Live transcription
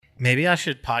Maybe I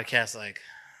should podcast like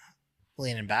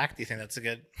leaning back. Do you think that's a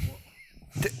good?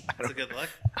 That's a good look.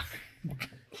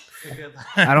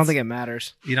 I don't think it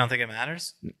matters. You don't think it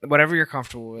matters? Whatever you're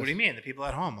comfortable with. What do you mean? The people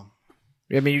at home.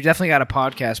 I mean, you definitely got a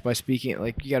podcast by speaking.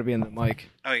 Like, you got to be in the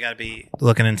mic. Oh, you got to be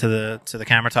looking into the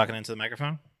camera, talking into the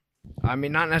microphone. I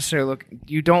mean, not necessarily look.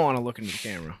 You don't want to look into the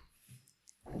camera.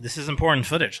 This is important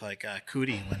footage, like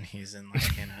Cootie when he's in,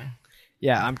 like, you know.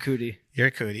 Yeah, I'm Cootie.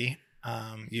 You're Cootie.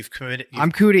 You've committed.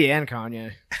 I'm Cootie and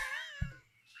Kanye.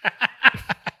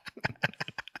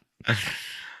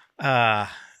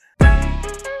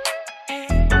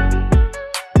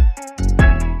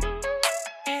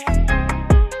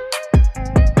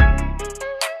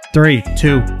 3,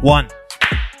 2, 1.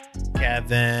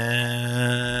 Kevin.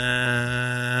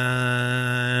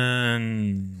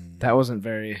 That wasn't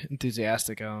very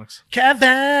enthusiastic, Alex. Kevin.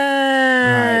 All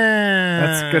right.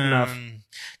 That's good enough.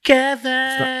 Kevin.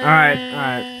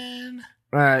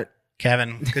 All right.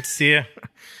 Kevin, good to see you.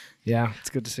 Yeah, it's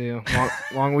good to see you.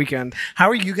 Long weekend. How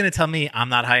are you going to tell me I'm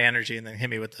not high energy and then hit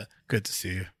me with the good to see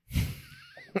you?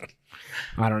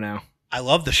 I don't know. I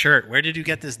love the shirt. Where did you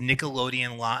get this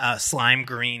Nickelodeon slime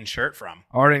green shirt from?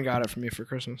 Arden got it for me for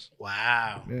Christmas.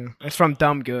 Wow. Yeah, it's from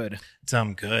Dumb Good.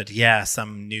 Dumb Good. Yeah,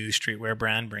 some new streetwear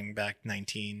brand bringing back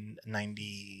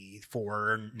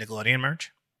 1994 Nickelodeon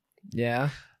merch. Yeah.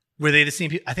 Were they the same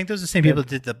people? I think those are the same people that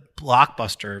did the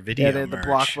Blockbuster video merch. Yeah, they did the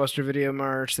Blockbuster video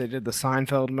merch. They did the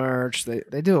Seinfeld merch.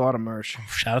 They do a lot of merch.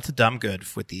 Shout out to Dumb Good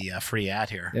with the free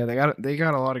ad here. Yeah, they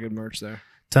got a lot of good merch there.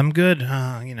 Dumb Good,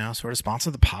 sort of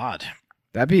sponsor the pod.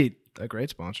 That'd be a great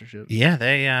sponsorship. Yeah,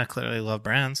 they clearly love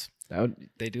brands.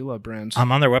 They do love brands.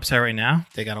 I'm on their website right now.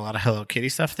 They got a lot of Hello Kitty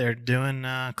stuff. They're doing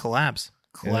collabs.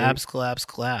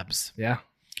 Collabs. Yeah.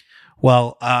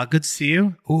 Well, good to see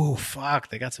you. Ooh, fuck.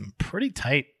 They got some pretty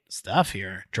tight stuff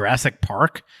here. Jurassic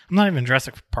Park. I'm not even a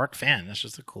Jurassic Park fan. That's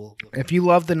just a cool. If you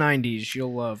love the 90s,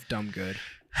 you'll love Dumb Good.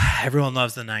 Everyone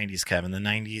loves the 90s, Kevin. The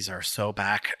 90s are so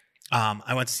back.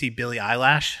 I went to see Billie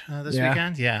Eilish this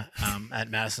weekend. Yeah. At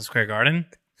Madison Square Garden.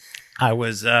 I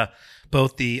was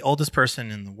both the oldest person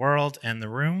in the world and the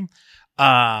room.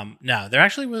 No, there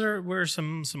actually were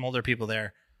some older people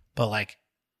there, but like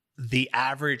the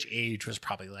average age was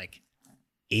probably like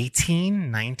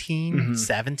 18, 19,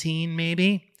 17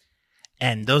 maybe.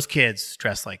 And those kids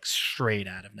dressed like straight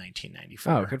out of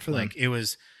 1994. Oh, good for them. Like it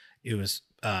was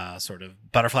sort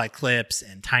of butterfly clips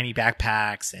and tiny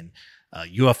backpacks and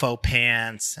UFO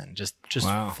pants and just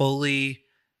wow. Fully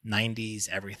 90s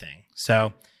everything.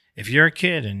 So if you're a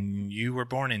kid and you were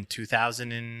born in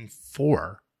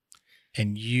 2004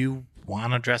 and you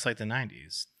want to dress like the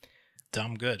 90s,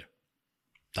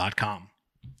 dumbgood.com.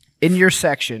 In your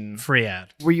section, free ad.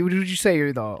 Would you say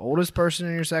you're the oldest person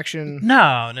in your section?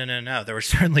 No. There were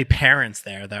certainly parents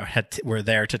there that were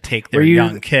there to take their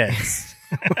young kids.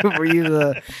 Were you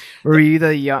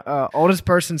the oldest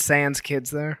person sans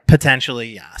kids there?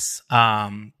 Potentially, yes.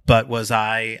 But was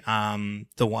I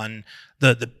the one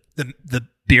the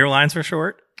beer lines were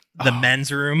short, the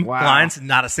men's room lines,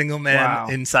 not a single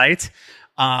man in sight.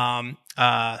 No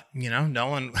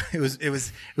one.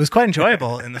 It was quite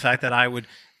enjoyable in the fact that I would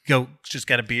go just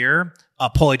get a beer.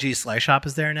 Paulie G Slice Shop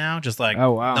is there now, just like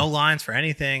no lines for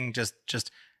anything, just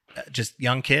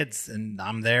young kids, and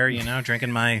I'm there,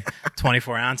 drinking my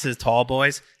 24 ounces tall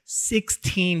boys.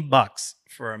 $16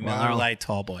 for a Miller Lite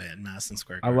tall boy at Madison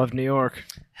Square Garden. I love New York.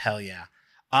 Hell yeah.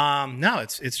 No,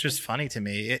 it's just funny to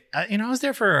me. I was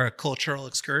there for a cultural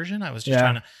excursion. I was just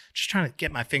trying to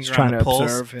get my finger on the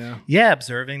pulse. Observe,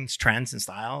 observing trends and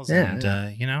styles.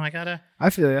 I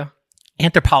feel you.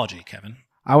 Anthropology, Kevin.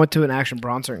 I went to an Action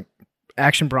Bronson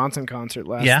concert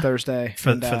last Thursday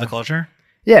for the culture.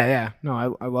 Yeah.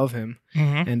 No, I love him,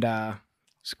 mm-hmm. and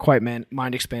it's quite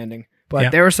mind expanding.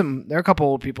 But there were a couple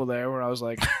old people there where I was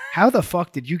like, "How the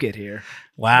fuck did you get here?"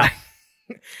 Wow.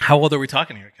 How old are we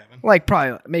talking here, Kevin? Like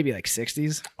maybe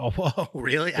 60s. Oh, whoa,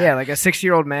 really? Yeah, like a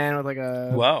 60-year-old man with like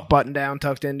a button down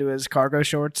tucked into his cargo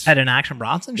shorts at an Action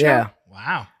Bronson show. Yeah.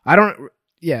 Wow. I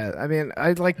mean,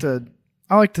 I like to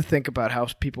think about how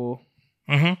people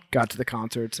got to the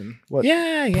concerts and what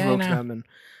provoked them, and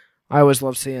I always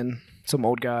love seeing some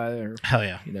old guy or hell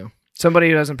yeah, somebody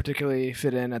who doesn't particularly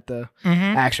fit in at the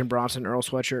Action Bronson Earl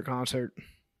Sweatshirt concert.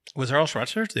 Was Earl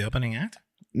Sweatshirt the opening act?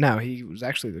 No, he was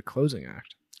actually the closing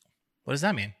act. What does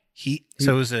that mean? It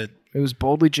was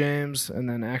Boldly James and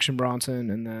then Action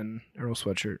Bronson and then Earl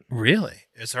Sweatshirt. Really?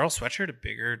 Is Earl Sweatshirt a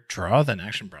bigger draw than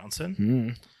Action Bronson?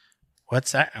 Mm.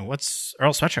 What's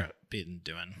Earl Sweatshirt been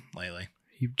doing lately?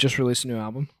 He just released a new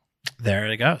album. There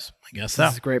it goes. I guess so.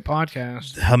 This is a great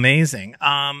podcast. Amazing.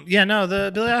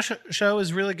 The Billie Eilish show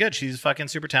is really good. She's fucking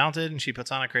super talented and she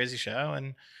puts on a crazy show,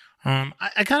 and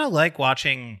I kind of like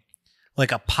watching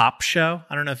like a pop show.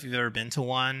 I don't know if you've ever been to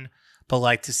one, but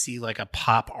like to see like a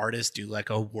pop artist do like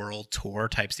a world tour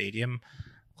type stadium.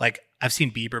 Like I've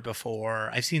seen Bieber before.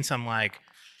 I've seen some like,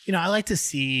 I like to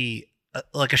see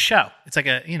like a show. It's like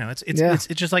a, it's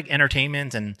just like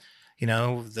entertainment and,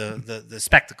 the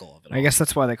spectacle of it all. I guess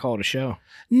that's why they call it a show.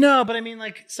 No, but I mean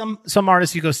like some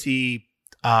artists you go see,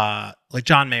 like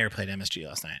John Mayer played MSG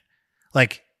last night.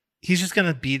 Like he's just going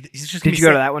to be, Did you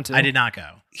go to that one too? I did not go.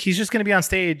 He's just going to be on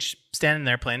stage standing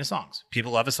there playing his songs.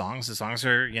 People love his songs. The songs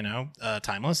are,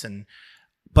 timeless.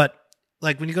 But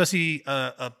like when you go see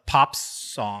a pop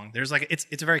song, there's like,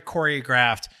 it's a very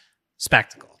choreographed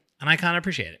spectacle. And I kind of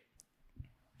appreciate it.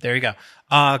 There you go.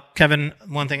 Kevin,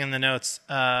 one thing in the notes,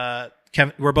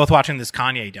 Kevin, we're both watching this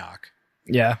Kanye doc.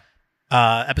 Yeah.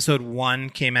 Episode 1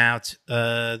 came out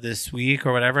this week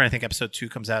or whatever. I think episode 2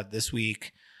 comes out this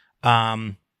week.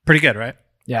 Pretty good, right?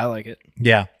 Yeah, I like it.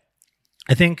 Yeah.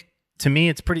 I think to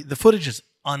me the footage is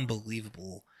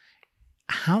unbelievable.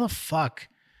 How the fuck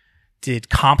did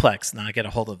Complex not get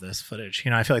a hold of this footage?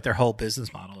 I feel like their whole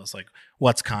business model is like,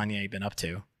 what's Kanye been up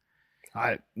to?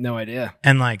 I no idea.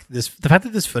 And like the fact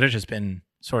that this footage has been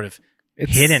sort of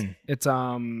hidden. It's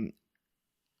The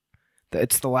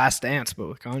Last Dance, but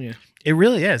with Kanye. It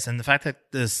really is. And the fact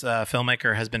that this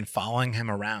filmmaker has been following him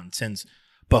around since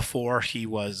before he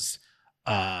was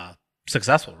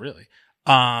successful, really,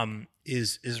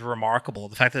 is remarkable.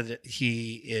 The fact that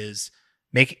he is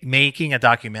making a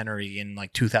documentary in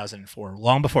like 2004,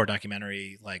 long before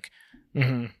documentary, like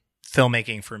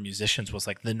filmmaking for musicians was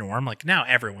like the norm. Like now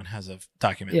everyone has a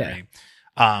documentary.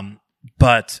 Yeah.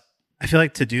 But I feel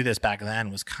like to do this back then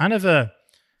was kind of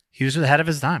he was ahead of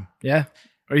his time. Yeah.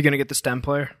 Are you going to get the stem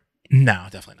player? No,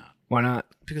 definitely not. Why not?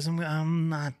 Because I'm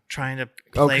not trying to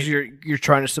play. Oh, because you're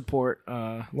trying to support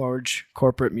large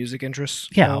corporate music interests?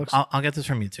 Yeah, I'll get this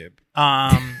from YouTube.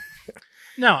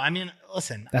 No, I mean,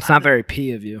 listen. That's not very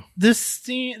P of you. The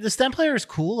stem player is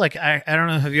cool. Like, I don't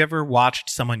know. Have you ever watched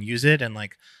someone use it and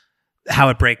like how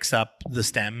it breaks up the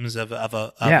stems of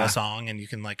a song and you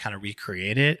can like kind of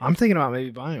recreate it? I'm thinking about maybe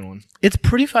buying one. It's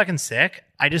pretty fucking sick.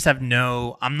 I just have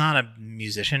I'm not a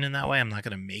musician in that way. I'm not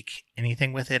going to make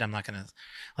anything with it. I'm not going to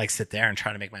like sit there and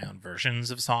try to make my own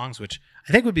versions of songs, which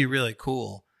I think would be really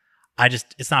cool.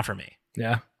 It's not for me.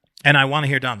 Yeah. And I want to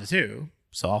hear Donda too,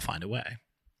 so I'll find a way.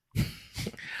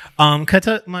 One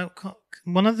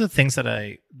of the things that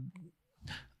I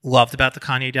loved about the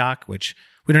Kanye doc, which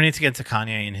we don't need to get into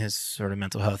Kanye and his sort of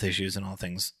mental health issues and all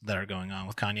things that are going on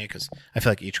with Kanye, because I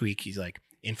feel like each week he's like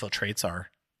infiltrates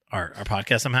our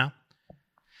podcast somehow.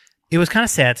 It was kind of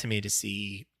sad to me to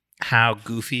see how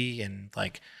goofy and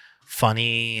like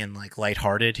funny and like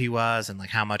lighthearted he was, and like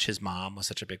how much his mom was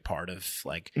such a big part of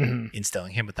like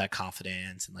instilling him with that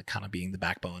confidence and like kind of being the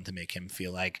backbone to make him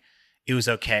feel like it was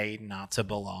okay not to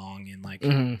belong in like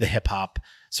the hip hop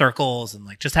circles, and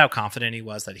like just how confident he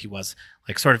was that he was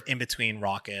like sort of in between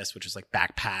Raucous, which is like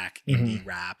backpack indie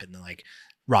rap, and then like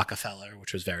Rockefeller,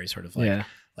 which was very sort of like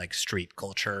like street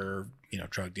culture,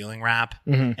 drug dealing rap.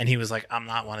 And he was like, I'm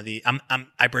not one of the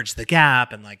I bridged the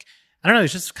gap, and like I don't know,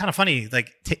 it's just kind of funny.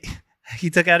 Like he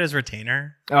took out his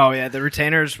retainer. Oh yeah, the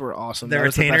retainers were awesome. The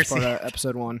retainers, was the best part of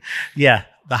episode 1. Yeah,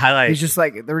 the highlight. He's just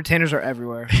like, the retainers are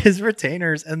everywhere. His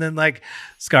retainers, and then like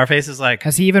Scarface is like,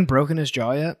 has he even broken his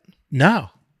jaw yet? No.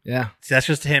 Yeah, see, that's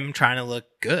just him trying to look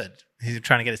good. He's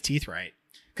trying to get his teeth right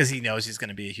because he knows he's going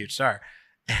to be a huge star.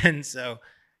 And so,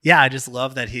 yeah, I just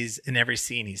love that he's in every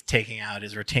scene. He's taking out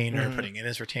his retainer, putting in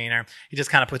his retainer. He just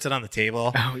kind of puts it on the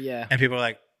table. Oh yeah, and people are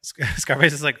like,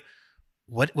 Scarface is like,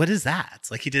 What is that?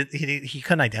 It's like he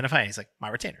couldn't identify it. He's like, my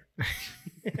retainer.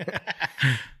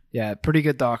 Yeah, pretty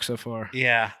good doc so far.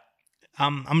 Yeah.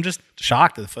 I'm just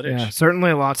shocked at the footage. Yeah, certainly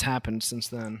a lot's happened since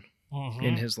then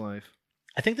in his life.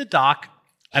 I think the doc,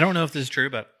 I don't know if this is true,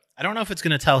 but I don't know if it's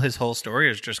going to tell his whole story,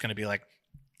 or it's just going to be like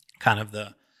kind of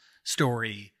the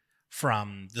story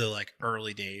from the like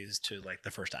early days to like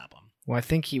the first album. Well, I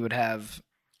think he would have,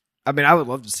 I would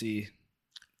love to see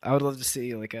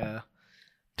like a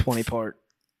 20-part.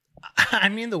 I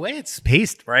mean, the way it's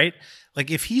paced, right?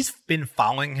 Like if he's been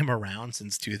following him around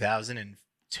since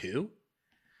 2002,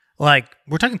 like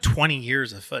we're talking 20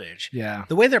 years of footage. Yeah.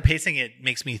 The way they're pacing it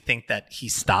makes me think that he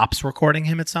stops recording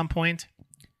him at some point.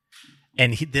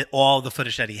 And all the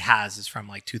footage that he has is from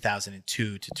like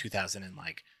 2002 to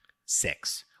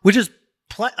 2006, which is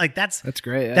that's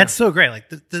great. Yeah. That's so great. Like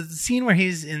the scene where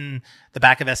he's in the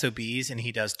back of SOBs and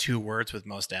he does 2 words with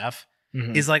Mos Def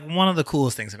is like one of the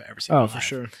coolest things I've ever seen. Oh, for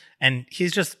sure. And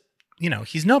he's just,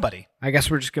 he's nobody. I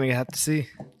guess we're just going to have to see.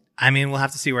 I mean, we'll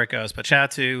have to see where it goes, but shout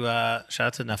out to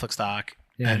Netflix doc.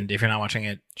 Yeah. And if you're not watching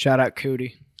it, shout out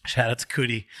Cootie. Shout out to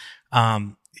Cootie.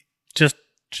 Just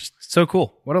so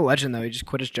cool. What a legend, though. He just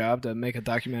quit his job to make a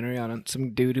documentary on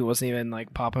some dude who wasn't even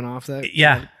like popping off that.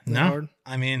 Yeah, hard.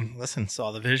 I mean, listen,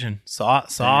 saw the vision,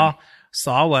 saw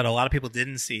what a lot of people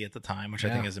didn't see at the time, which I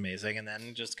think is amazing, and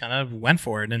then just kind of went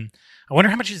for it. And I wonder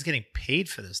how much he's getting paid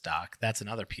for this doc. That's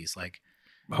another piece. Like,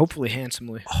 hopefully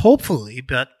handsomely. Hopefully,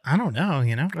 but I don't know.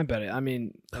 I bet it. I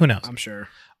mean, who knows? I'm sure.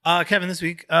 Kevin, this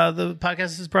week the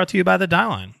podcast is brought to you by the Die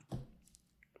Line.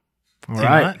 All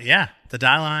right. Yeah, the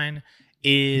Die Line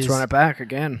is... Let's run it back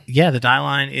again. Yeah, the Die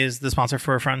Line is the sponsor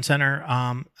for Front and Center,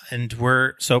 and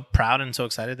we're so proud and so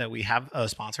excited that we have a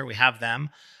sponsor. We have them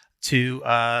to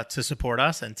support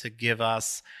us and to give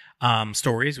us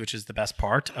stories, which is the best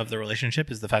part of the relationship,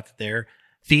 is the fact that they're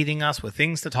feeding us with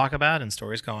things to talk about and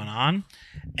stories going on.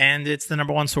 And it's the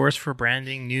number one source for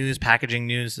branding news, packaging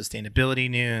news, sustainability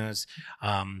news.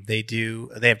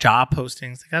 They have job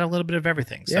postings. They got a little bit of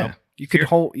everything. Yeah.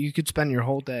 So you could spend your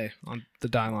whole day on the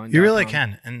Die Line. You really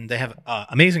can. And they have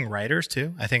amazing writers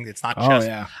too. I think it's not just,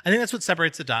 I think that's what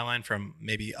separates the Die Line from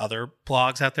maybe other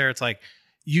blogs out there. It's like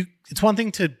it's one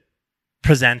thing to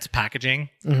present packaging,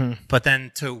 but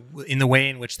then in the way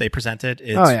in which they present it,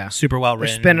 it's super well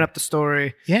written. They're spinning up the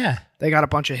story. Yeah. They got a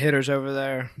bunch of hitters over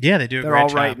there. Yeah, they do. They're all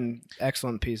writing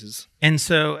excellent pieces. And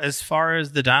so as far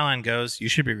as the Die Line goes, you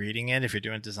should be reading it. If you're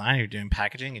doing design, you're doing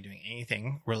packaging, you're doing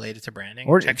anything related to branding.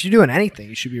 Or if you're doing anything,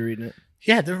 you should be reading it.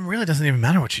 Yeah, it really doesn't even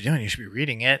matter what you're doing. You should be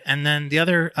reading it. And then the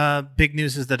other big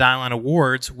news is the Die Line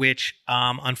Awards, which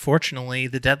unfortunately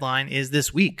the deadline is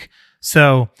this week.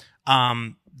 So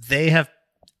they have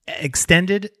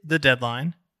extended the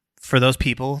deadline for those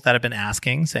people that have been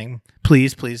asking, saying,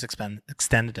 please extend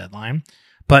the deadline.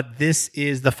 But this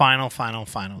is the final No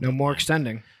deadline. more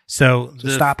extending. So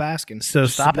stop asking. So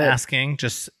stop asking.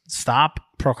 Just stop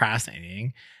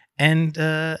procrastinating and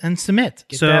submit.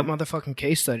 Get that motherfucking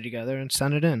case study together and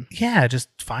send it in. Yeah,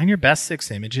 just find your best 6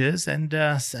 images and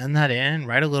send that in.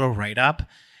 Write a little write-up.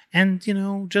 And,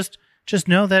 just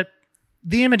know that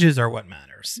the images are what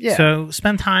matters. Yeah. So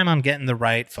spend time on getting the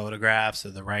right photographs or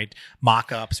the right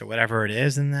mock-ups or whatever it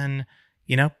is, and then,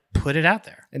 put it out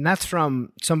there. And that's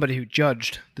from somebody who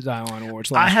judged the Die Line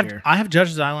Awards last year. I have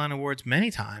judged the Die Line Awards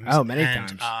many times. Oh, many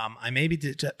times. I may be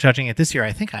judging it this year.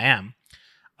 I think I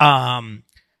am.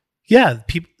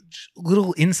 People,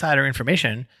 little insider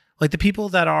information, like the people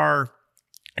that are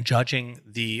judging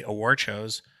the award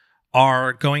shows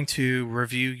are going to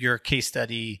review your case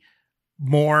study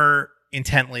more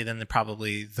intently than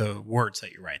probably the words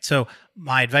that you write. So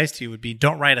my advice to you would be,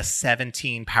 don't write a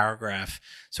 17-paragraph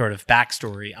sort of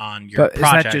backstory on your project.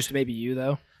 Is that just maybe you,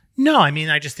 though? No, I mean,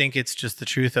 I just think it's just the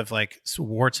truth of like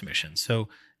award submissions. So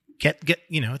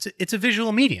it's a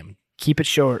visual medium. Keep it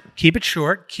short. Keep it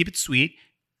sweet.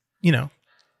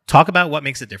 Talk about what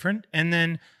makes it different, and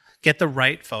then get the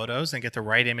right photos and get the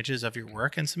right images of your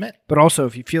work and submit. But also,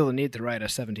 if you feel the need to write a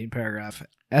 17-paragraph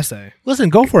essay, listen,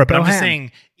 go for it. But I'm just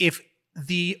saying, if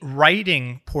the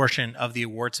writing portion of the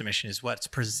award submission is what's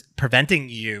preventing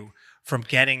you from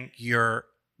getting your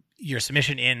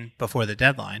submission in before the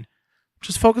deadline,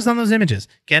 just focus on those images.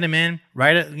 Get them in.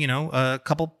 Write a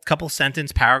couple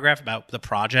sentence paragraph about the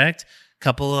project,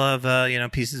 couple of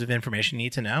pieces of information you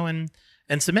need to know, and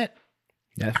submit.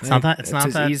 Yeah, it's not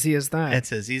that easy as that.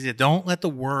 It's as easy. Don't let the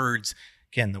words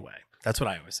get in the way. That's what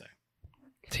I always say.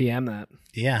 TM that.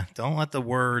 Yeah, don't let the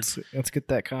words. Let's get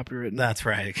that copywritten. That's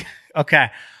right.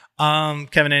 Okay.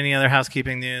 Kevin, any other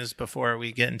housekeeping news before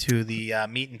we get into the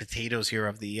meat and potatoes here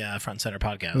of the Front Center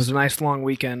podcast? It was a nice long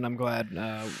weekend. I'm glad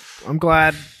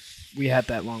we had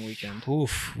that long weekend.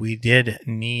 Oof, we did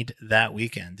need that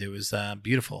weekend. It was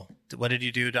beautiful. What did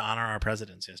you do to honor our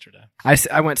presidents yesterday?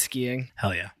 I went skiing.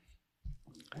 Hell yeah.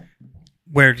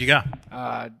 Where did you go?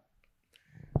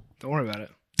 Don't worry about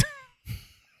it.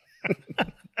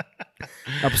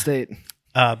 Upstate.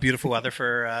 Beautiful weather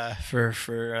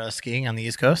for skiing on the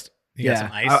East Coast. You got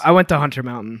some ice? I went to Hunter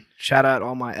Mountain. Shout out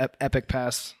all my Epic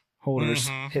Pass holders.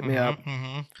 Hit me up.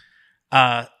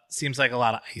 Seems like a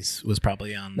lot of ice was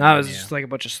probably on. No, it was just like a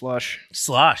bunch of slush.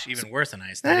 Slush, even worse than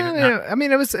ice. I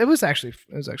mean, it was actually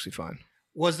fine.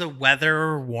 Was the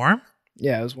weather warm?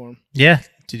 Yeah, it was warm. Yeah.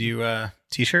 Did you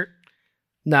t-shirt?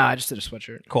 Nah, I just did a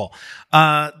sweatshirt. Cool.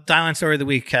 Die Line story of the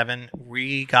week, Kevin.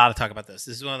 We got to talk about this.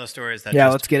 This is one of those stories that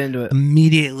let's get into it.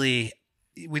 Immediately,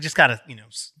 we just got to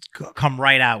come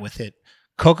right out with it.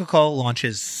 Coca-Cola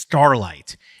launches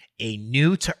Starlight, a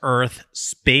new-to-earth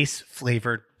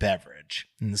space-flavored beverage.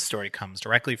 And the story comes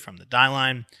directly from the Die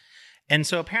Line. And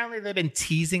so apparently they've been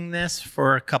teasing this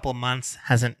for a couple of months.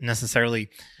 Hasn't necessarily...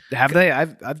 Have they?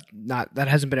 I've not. That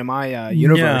hasn't been in my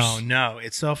universe. No.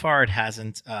 So far, it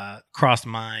hasn't crossed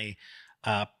my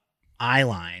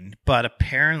eyeline, but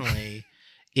apparently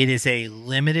it is a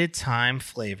limited time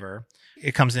flavor.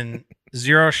 It comes in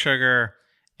 0 sugar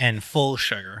and full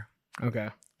sugar. Okay.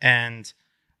 And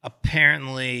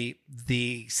apparently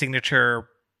the signature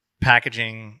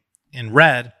packaging in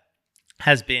red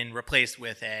has been replaced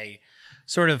with a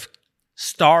sort of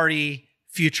starry,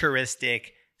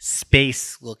 futuristic,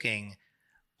 space-looking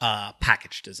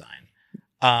package design.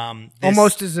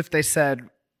 Almost as if they said,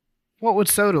 what would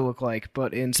soda look like,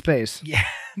 but in space? Yeah,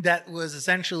 that was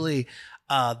essentially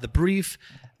the brief.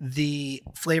 The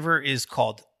flavor is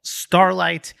called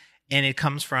Starlight, and it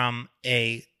comes from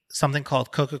something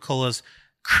called Coca-Cola's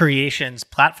Creations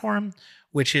platform,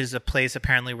 which is a place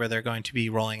apparently where they're going to be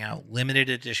rolling out limited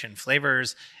edition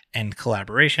flavors and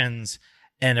collaborations.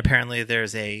 And apparently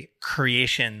there's a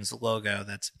Creations logo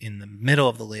that's in the middle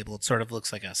of the label. It sort of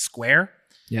looks like a square.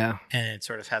 Yeah. And it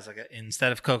sort of has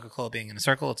instead of Coca-Cola being in a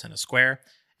circle, it's in a square,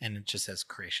 and it just says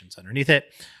Creations underneath it.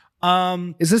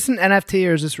 Is this an NFT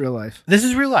or is this real life? This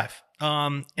is real life.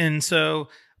 And so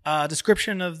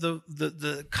description of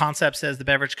the concept says the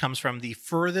beverage comes from the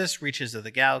furthest reaches of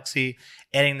the galaxy,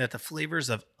 adding that the flavors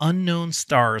of unknown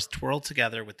stars twirl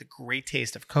together with the great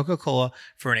taste of Coca-Cola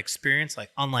for an experience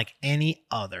unlike any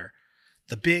other.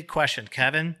 The big question,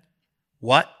 Kevin,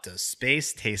 what does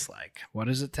space taste like? What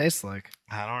does it taste like?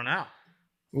 I don't know.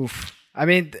 Oof. I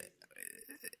mean,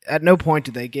 at no point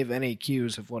did they give any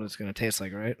cues of what it's going to taste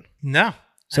like, right? No.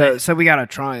 So we got to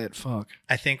try it. Fuck.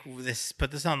 I think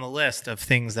put this on the list of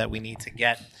things that we need to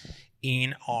get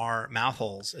in our mouth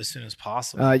holes as soon as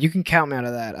possible. You can count me out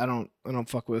of that. I don't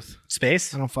fuck with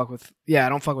space. I don't fuck with space. I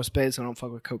don't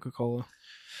fuck with Coca-Cola.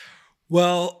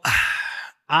 Well,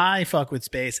 I fuck with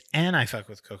space and I fuck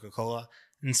with Coca-Cola.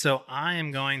 And so I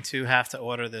am going to have to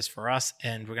order this for us,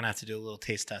 and we're going to have to do a little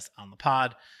taste test on the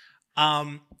pod.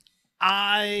 I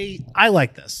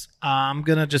like this. I'm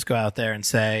going to just go out there and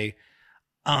say,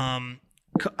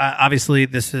 obviously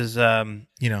this is,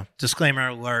 disclaimer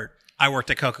alert. I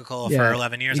worked at Coca-Cola for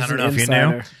 11 years. I don't know if you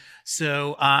knew.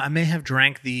 So I may have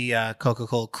drank the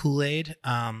Coca-Cola Kool-Aid.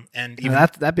 And even,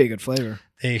 that'd be a good flavor.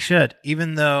 They should,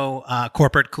 even though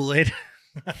corporate Kool-Aid.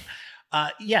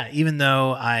 Even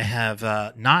though I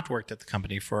have not worked at the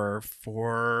company for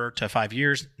 4 to 5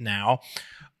 years now,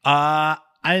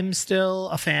 I'm still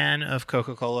a fan of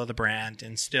Coca-Cola, the brand,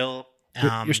 and still...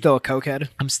 You're still a Cokehead?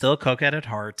 I'm still a Cokehead at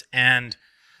heart. And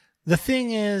the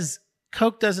thing is,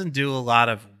 Coke doesn't do a lot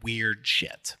of weird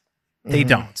shit. They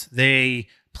don't. They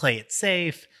play it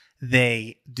safe.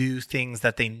 They do things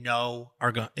that they know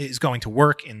is going to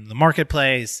work in the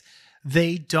marketplace.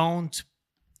 They don't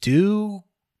do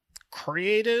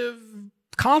creative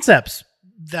concepts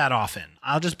that often.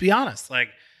 I'll just be honest.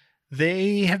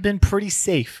 They have been pretty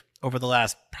safe over the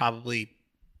last probably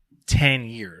 10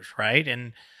 years, right?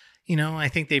 And, I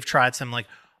think they've tried some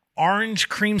orange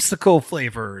creamsicle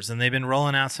flavors, and they've been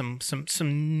rolling out some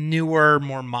newer,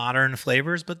 more modern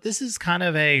flavors. But this is kind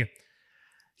of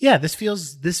this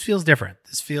feels different.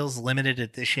 This feels limited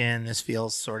edition. This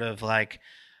feels sort of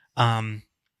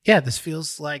this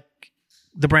feels like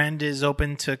the brand is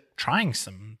open to trying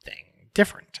something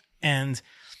different. And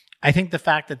I think the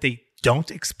fact that they don't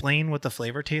explain what the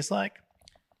flavor tastes like,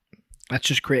 that's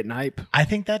just creating hype. I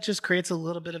think that just creates a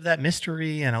little bit of that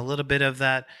mystery and a little bit of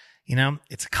that,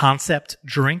 it's a concept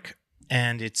drink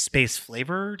and it's space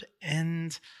flavored.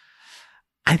 And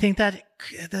I think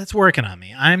that's working on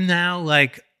me. I'm now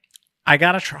I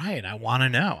got to try it. I want to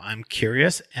know. I'm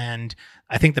curious. And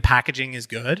I think the packaging is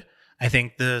good. I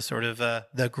think the sort of the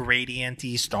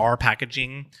gradienty star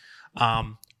packaging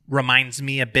reminds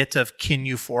me a bit of Kin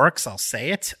Euphorics. I'll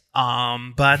say it.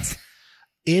 But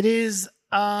it is,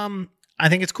 I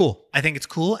think it's cool.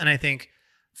 And I think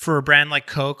for a brand like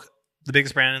Coke, the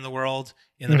biggest brand in the world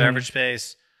in the beverage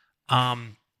space,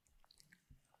 I'm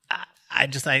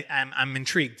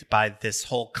intrigued by this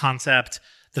whole concept.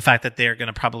 The fact that they're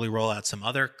going to probably roll out some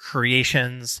other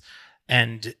creations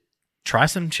and try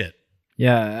some shit.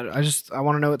 Yeah, I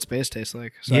want to know what space tastes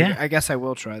like. So yeah. I guess I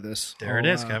will try this. There it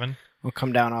is, Kevin. I'll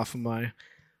come down off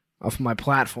of my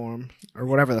platform or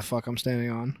whatever the fuck I'm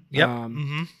standing on. Yep.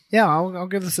 Yeah, I'll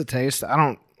give this a taste. I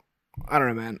don't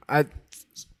know, man. A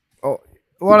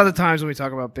lot of the times when we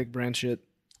talk about big brand shit,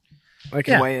 I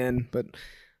can weigh in, but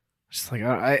just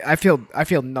I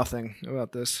feel nothing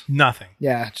about this. Nothing.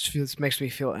 Yeah, it just makes me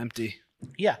feel empty.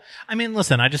 Yeah. I mean,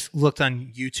 listen, I just looked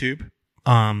on YouTube.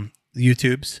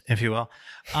 YouTubes, if you will.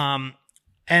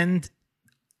 And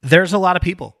there's a lot of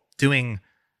people doing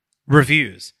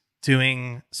reviews,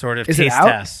 doing sort of taste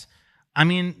tests. I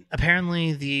mean,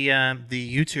 apparently the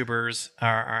YouTubers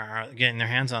are getting their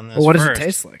hands on this. Well, what does it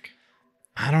taste like?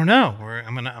 I don't know.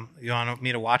 You want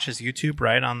me to watch his YouTube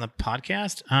right on the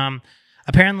podcast?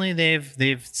 Apparently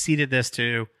they've seeded this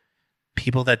to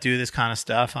people that do this kind of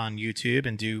stuff on YouTube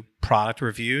and do product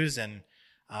reviews. And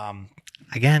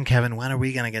again, Kevin, when are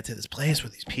we going to get to this place where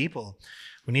these people?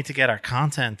 We need to get our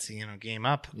content, game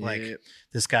up. Yep. Like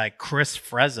this guy Chris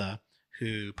Frezza,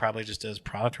 who probably just does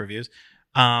product reviews.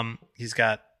 He's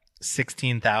got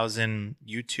 16,000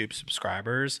 YouTube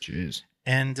subscribers. Jeez.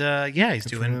 And he's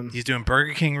doing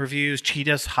Burger King reviews,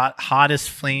 Cheetos hottest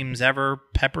flames ever,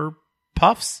 pepper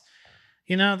puffs.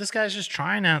 This guy's just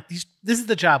trying out. This is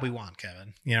the job we want,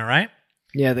 Kevin. Right?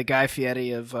 Yeah, the Guy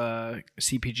Fieri of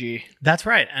CPG. That's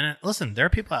right. And listen, there are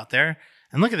people out there.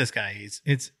 And look at this guy.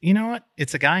 It's you know what?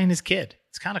 It's a guy and his kid.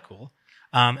 It's kind of cool.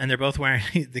 And they're both wearing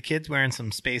the kid's wearing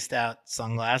some spaced out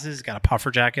sunglasses. He's got a puffer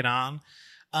jacket on.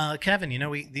 Kevin,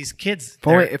 these kids.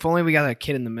 If only we got a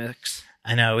kid in the mix.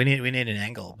 I know we need an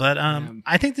angle, but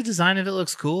I think the design of it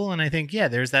looks cool, and I think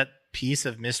there's that piece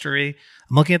of mystery.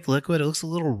 I'm looking at the liquid; it looks a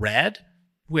little red,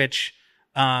 which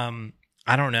I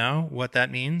don't know what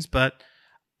that means, but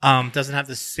doesn't have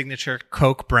the signature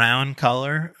Coke brown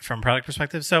color from product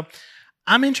perspective. So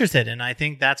I'm interested, and I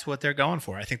think that's what they're going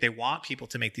for. I think they want people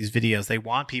to make these videos. They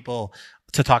want people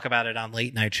to talk about it on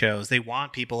late night shows. They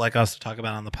want people like us to talk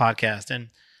about it on the podcast. And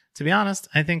to be honest,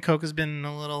 I think Coke has been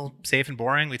a little safe and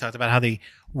boring. We talked about how they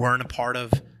weren't a part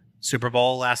of Super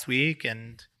Bowl last week,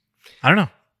 and I don't know.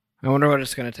 I wonder what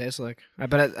it's going to taste like. I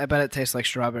bet it tastes like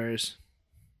strawberries.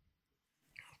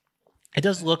 It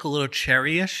does look a little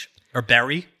cherry-ish or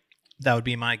berry. That would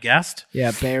be my guess.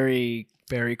 Yeah, berry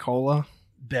cola.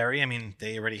 Berry. I mean,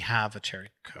 they already have a cherry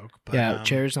Coke. But, yeah,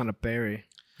 cherry's not a berry,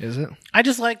 is it? I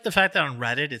just like the fact that on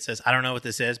Reddit it says, I don't know what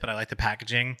this is, but I like the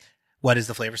packaging. What is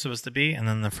the flavor supposed to be? And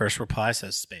then the first reply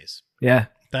says space. Yeah.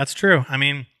 That's true. I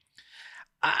mean,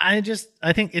 I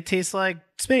think it tastes like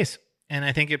space. And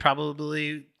I think it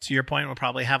probably, to your point, will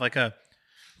probably have like a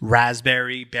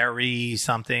raspberry, berry,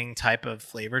 something type of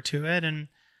flavor to it. And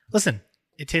listen,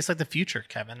 it tastes like the future,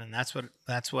 Kevin. And that's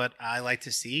what I like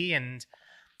to see. And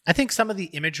I think some of the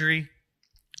imagery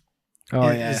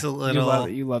is a little...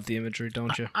 You love the imagery,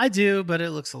 don't you? I do, but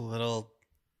it looks a little...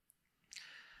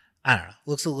 I don't know.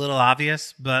 Looks a little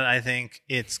obvious, but I think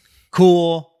it's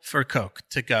cool for Coke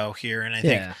to go here. And I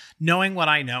think knowing what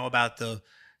I know about the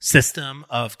system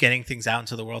of getting things out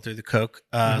into the world through the Coke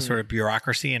sort of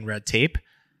bureaucracy and red tape,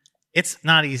 it's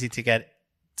not easy to get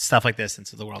stuff like this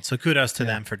into the world. So kudos to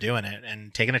them for doing it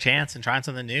and taking a chance and trying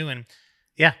something new. And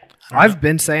I've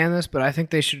been saying this, but I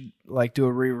think they should do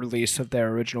a re-release of their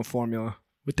original formula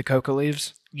with the coca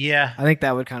leaves. Yeah. I think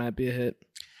that would kind of be a hit.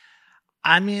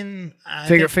 I mean,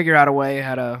 figure out a way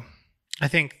how to. I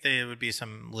think there would be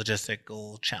some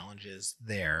logistical challenges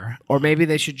there. Or maybe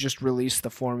they should just release the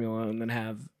formula and then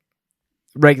have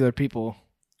regular people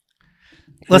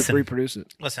reproduce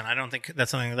it. Listen, I don't think that's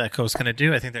something that Coke's going to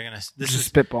do. I think they're going to. This is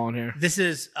spitballing here. This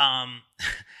is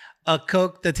a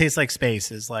Coke that tastes like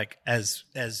space is like as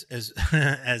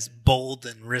as bold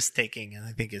and risk taking, and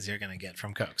I think as you're going to get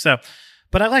from Coke. So,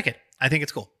 but I like it. I think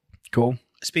it's cool. Cool.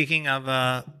 Speaking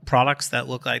of products that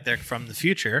look like they're from the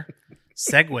future,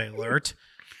 segue alert,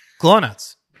 Glow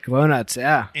Nuts. Glow Nuts,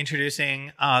 yeah.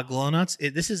 Introducing Glow Nuts.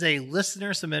 This is a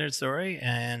listener-submitted story,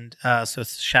 and so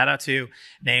shout out to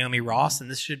Naomi Ross,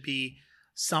 and this should be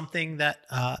something that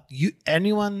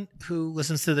anyone who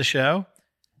listens to the show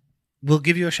will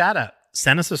give you a shout-out.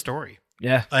 Send us a story.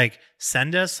 Yeah.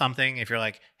 Send us something if you're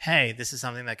like, hey, this is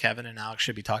something that Kevin and Alex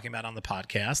should be talking about on the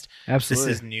podcast. Absolutely.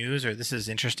 This is news, or this is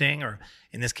interesting, or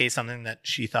in this case, something that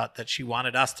she thought that she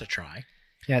wanted us to try.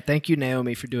 Yeah, thank you,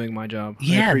 Naomi, for doing my job.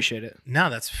 Yeah. I appreciate it. No,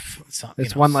 that's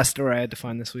one less story I had to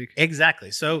find this week.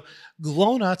 Exactly. So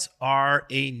Glow Nuts are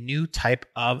a new type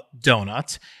of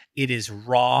donut. It is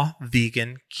raw,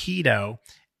 vegan, keto,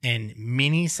 and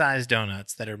mini-sized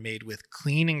donuts that are made with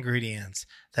clean ingredients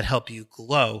that help you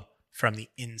glow from the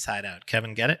inside out.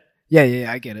 Kevin, get it?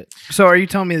 Yeah, I get it. So are you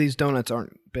telling me these donuts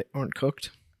aren't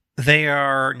cooked? They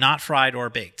are not fried or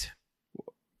baked.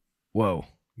 Whoa.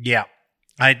 Yeah.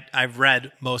 I've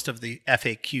read most of the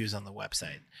FAQs on the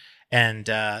website, and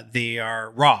they are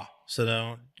raw.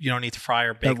 So you don't need to fry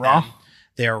or bake them.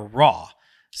 They're raw.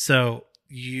 So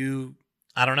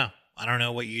I don't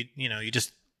know what you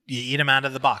eat them out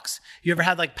of the box. You ever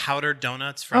had powdered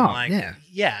donuts from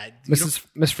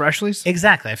Miss Freshly's?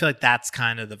 Exactly. I feel like that's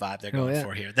kind of the vibe they're going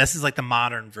for here. This is like the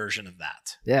modern version of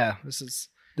that. Yeah, this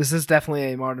is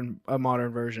definitely a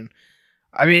modern version.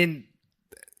 I mean,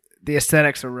 the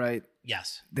aesthetics are right.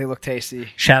 Yes. They look tasty.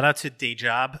 Shout out to Day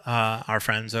Job, our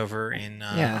friends over in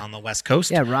on the West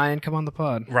Coast. Yeah, Ryan, come on the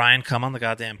pod. Ryan, come on the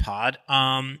goddamn pod.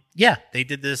 They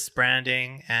did this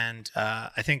branding, and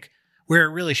I think where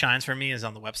it really shines for me is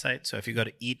on the website. So if you go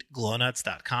to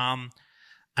eatglownuts.com,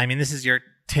 I mean, this is your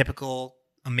typical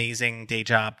amazing Day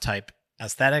Job type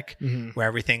aesthetic, where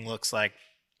everything looks like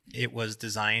it was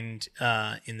designed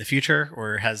in the future,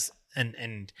 or has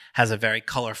and has a very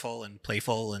colorful and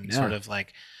playful and sort of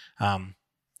like,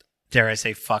 dare I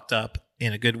say, fucked up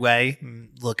in a good way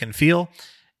look and feel.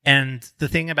 And the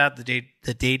thing about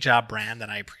the Day Job brand that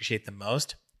I appreciate the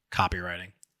most,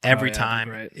 copywriting. Every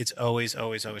time, it's always,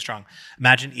 always, always strong.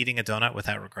 Imagine eating a donut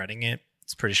without regretting it.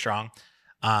 It's pretty strong.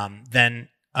 Then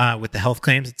with the health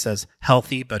claims, it says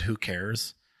healthy, but who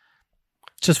cares?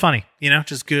 It's just funny,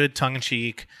 just good, tongue in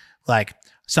cheek. Like,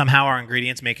 somehow our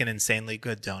ingredients make an insanely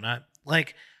good donut.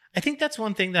 Like, I think that's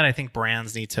one thing that I think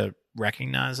brands need to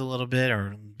recognize a little bit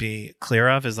or be clear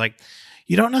of is like,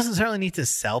 you don't necessarily need to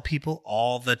sell people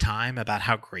all the time about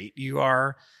how great you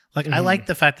are. Like, I like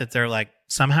the fact that they're like,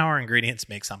 somehow our ingredients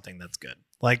make something that's good.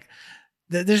 Like,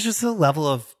 there's just a level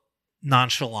of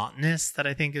nonchalantness that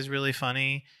I think is really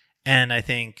funny. And I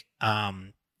think,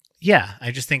 I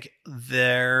just think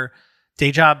their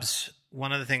Day Job's,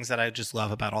 one of the things that I just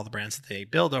love about all the brands that they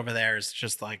build over there is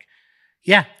just like,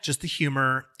 just the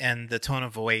humor and the tone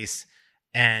of voice.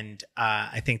 And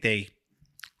I think they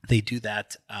do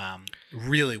that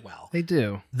really well. They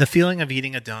do. The feeling of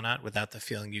eating a donut without the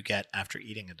feeling you get after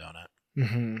eating a donut.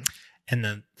 Mm-hmm.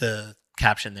 And the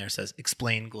caption there says,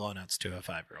 "Explain glow nuts to a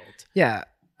 5-year-old." Yeah,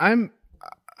 I'm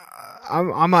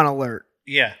on alert.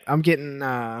 Yeah, I'm getting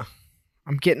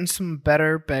some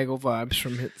better bagel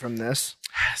vibes from this.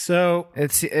 So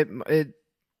it's a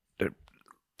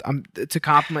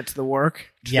compliment to the work,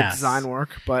 to the design work,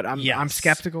 but I'm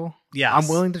skeptical. Yes. I'm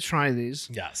willing to try these.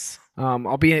 Yes.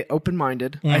 I'll be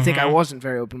open-minded. I think I wasn't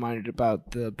very open-minded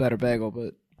about the better bagel,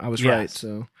 but I was right.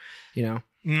 So, But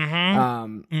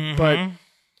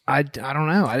I don't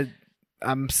know.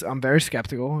 I'm very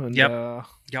skeptical, and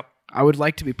I would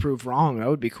like to be proved wrong. That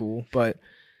would be cool, but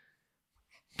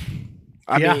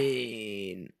I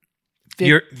mean,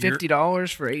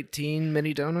 $50 for 18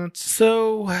 mini donuts.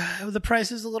 So the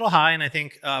price is a little high, and I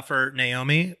think for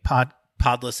Naomi, pod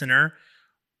listener,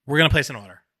 we're gonna place an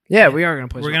order. Yeah, we are gonna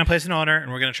place. We're gonna place an order,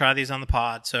 and we're gonna try these on the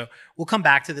pod. So we'll come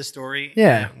back to this story.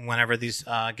 Whenever these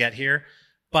get here,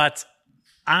 but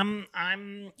I'm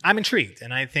intrigued,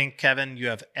 and I think, Kevin, you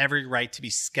have every right to be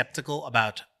skeptical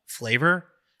about flavor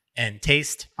and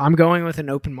taste. I'm going with an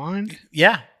open mind.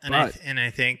 Yeah, and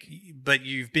I think, but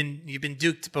you've been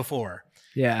duped before.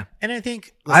 Yeah, and I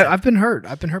think I've been hurt.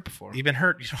 I've been hurt before. You've been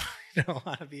hurt. You don't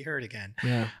want to be hurt again.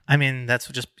 Yeah, I mean, that's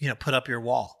just put up your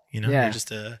wall. You're just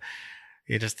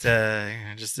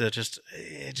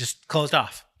closed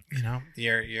off.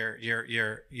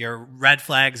 Your red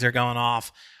flags are going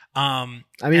off. I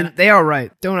mean, they are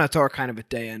right. Donuts are kind of a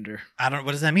day ender. What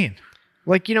does that mean?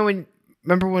 Like,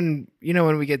 remember when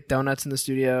we get donuts in the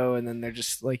studio and then they're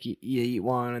just like, you eat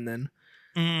one and then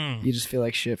you just feel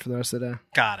like shit for the rest of the day.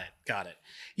 Got it.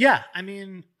 Yeah. I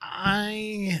mean,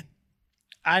 I'm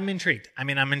intrigued.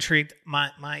 I'm intrigued.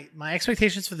 My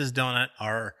expectations for this donut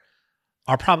are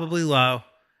probably low,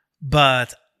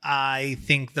 but I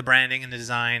think the branding and the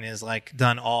design is like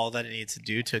done all that it needs to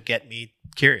do to get me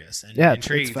curious and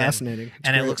intrigued. It's fascinating.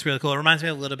 And it looks really cool. It reminds me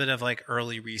a little bit of like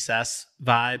early Recess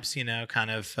vibes,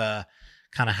 kind of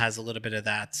has a little bit of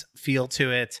that feel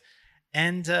to it.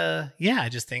 And I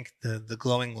just think the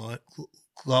glowing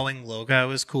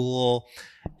logo is cool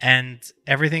and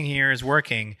everything here is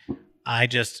working.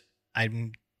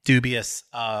 I'm dubious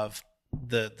of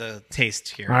the taste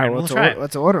here. All right,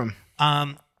 let's order them.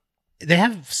 They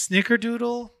have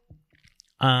Snickerdoodle,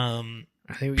 I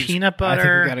think peanut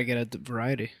butter. I think we got to get a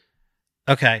variety.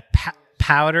 Okay,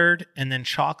 powdered and then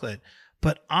chocolate.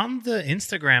 But on the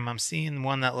Instagram, I'm seeing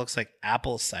one that looks like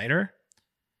apple cider.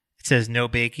 It says no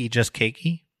bakey, just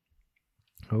cakey.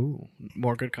 Oh,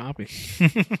 more good copy.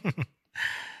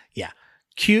 Yeah.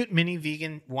 Cute mini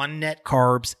vegan, 1 net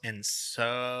carbs, and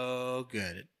so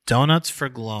good. Donuts for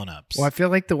glow-ups. Well, I feel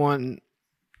like the one...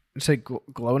 You say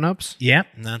glow-ups? Yeah,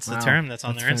 that's the term that's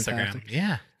on their fantastic. Instagram.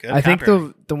 Yeah, good. I think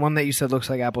the one that you said looks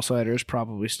like apple cider is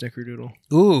probably Snickerdoodle.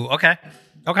 Ooh, okay.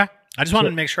 I just wanted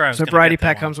to make sure I was. So variety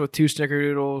pack comes with 2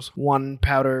 Snickerdoodles, 1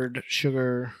 powdered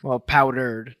sugar. Well,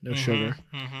 powdered, no sugar.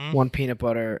 1 peanut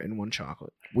butter and 1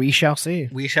 chocolate. We shall see.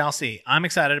 I'm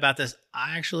excited about this.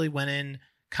 I actually went in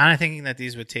kind of thinking that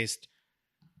these would taste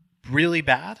really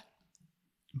bad,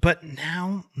 but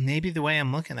now maybe the way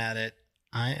I'm looking at it,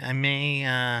 I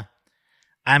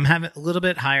I'm having a little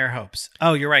bit higher hopes.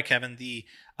 Oh, you're right, Kevin. The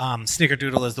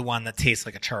Snickerdoodle is the one that tastes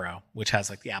like a churro, which has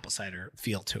like the apple cider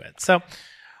feel to it. So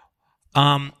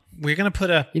we're going to put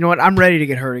a... You know what? I'm ready to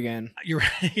get hurt again.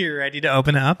 You're ready to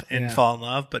open up and fall in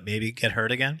love, but maybe get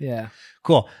hurt again? Yeah.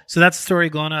 Cool. So that's the story.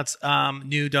 Glow Nuts,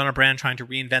 new donut brand trying to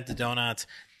reinvent the donut.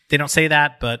 They don't say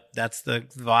that, but that's the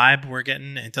vibe we're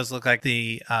getting. It does look like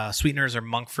the sweeteners are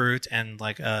monk fruit and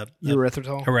like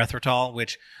erythritol,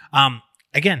 which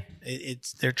again,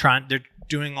 they're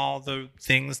doing all the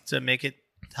things to make it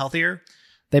healthier.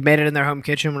 They made it in their home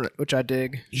kitchen, which I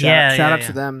dig. Shout out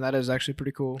to them. That is actually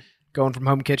pretty cool. Going from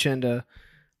home kitchen to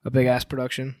a big ass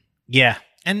production. Yeah.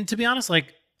 And to be honest,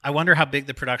 like I wonder how big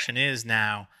the production is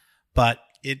now, but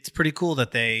it's pretty cool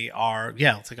that they are,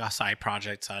 it's like a side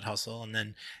project, side hustle, and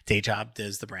then day job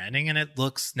does the branding, and it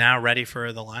looks now ready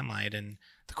for the limelight. And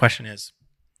the question is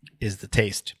the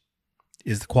taste?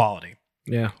 Is the quality?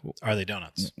 Yeah. Are they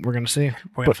donuts? We're going to see.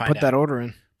 We're going to find out. Put that order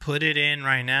in. Put it in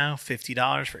right now,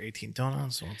 $50 for 18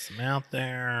 donuts. What's them out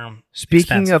there?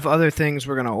 Speaking of other things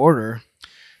we're going to order.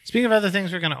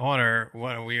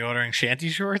 What are we ordering? Shanty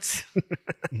shorts?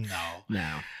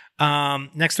 No.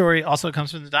 Next story also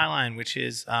comes from the Die Line, which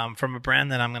is from a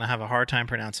brand that I'm going to have a hard time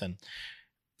pronouncing.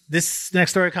 This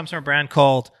next story comes from a brand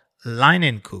called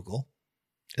Leinenkugel.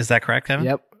 Is that correct, Kevin?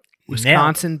 Yep.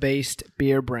 Wisconsin-based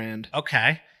beer brand.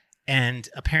 Okay. And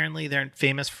apparently they're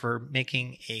famous for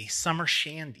making a summer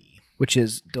shandy. Which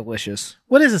is delicious.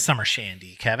 What is a summer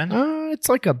shandy, Kevin? It's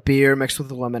like a beer mixed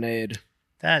with a lemonade.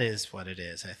 That is what it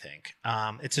is, I think.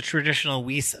 It's a traditional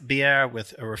Weiss beer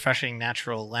with a refreshing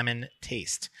natural lemon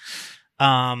taste.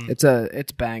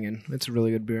 It's banging. It's a really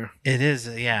good beer. It is,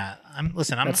 yeah.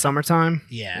 It's summertime.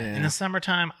 Yeah, in the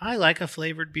summertime, I like a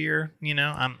flavored beer. You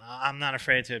know, I'm not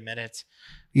afraid to admit it.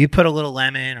 You put a little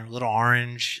lemon or a little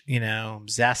orange,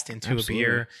 zest into a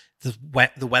beer.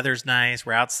 The weather's nice.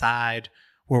 We're outside.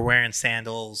 We're wearing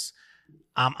sandals.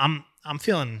 I'm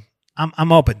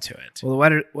open to it. Well,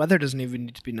 the weather doesn't even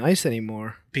need to be nice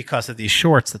anymore because of these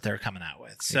shorts that they're coming out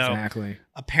with. So exactly.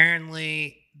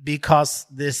 Apparently, because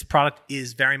this product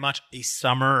is very much a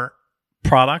summer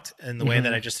product in the way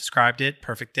that I just described it,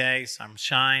 perfect day,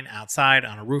 sunshine, outside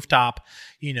on a rooftop,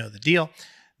 you know the deal.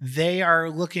 They are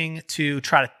looking to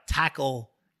try to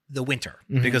tackle the winter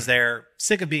because they're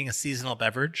sick of being a seasonal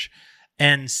beverage.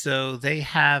 And so they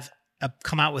have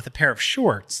come out with a pair of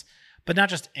shorts. But not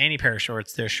just any pair of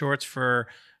shorts. They're shorts for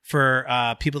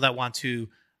people that want to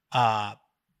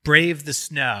brave the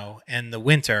snow and the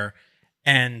winter.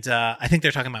 And I think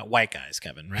they're talking about white guys,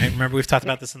 Kevin, right? Remember we've talked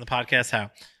about this in the podcast,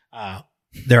 how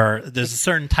there's a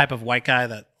certain type of white guy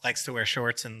that likes to wear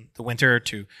shorts in the winter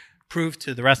to prove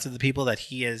to the rest of the people that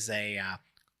he is a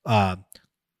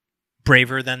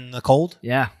braver than the cold.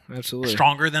 Yeah, absolutely.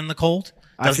 Stronger than the cold.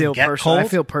 I feel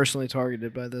personally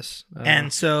targeted by this.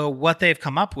 And so what they've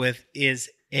come up with is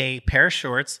a pair of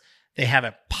shorts. They have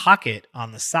a pocket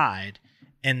on the side.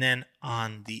 And then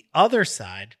on the other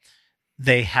side,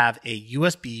 they have a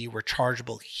USB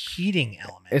rechargeable heating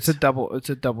element. It's a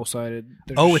double-sided.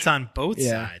 It's on both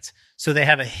sides. So they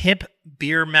have a hip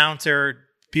beer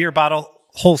bottle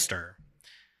holster.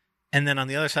 And then on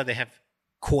the other side, they have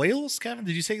coils, Kevin?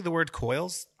 Did you say the word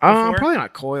coils before? Probably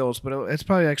not coils, but it's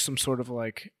probably like some sort of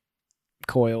like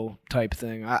coil type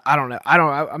thing. I don't know.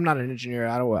 I'm not an engineer.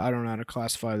 I don't know how to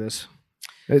classify this.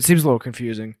 It seems a little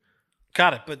confusing.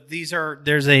 Got it. But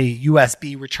there's a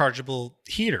USB rechargeable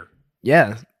heater.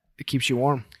 Yeah, it keeps you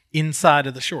warm inside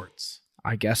of the shorts.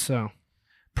 I guess so.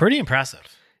 Pretty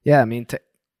impressive. Yeah, I mean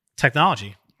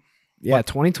technology. Yeah,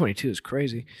 2022 is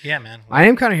crazy. Yeah, man. I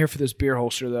am kind of here for this beer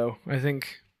holster though. I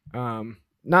think.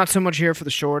 Not so much here for the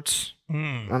shorts. I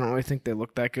don't really think they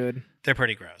look that good. They're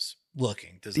pretty gross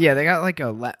looking. Yeah, they got like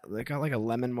a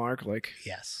lemon mark,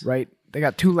 yes, right. They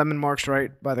got 2 lemon marks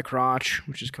right by the crotch,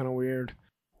 which is kind of weird.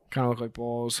 Kind of look like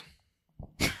balls.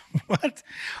 What?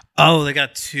 Oh, they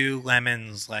got 2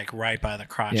 lemons like right by the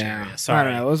crotch area. Sorry, I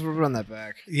don't know. Let's run that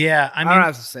back. Yeah, I don't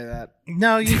have to say that.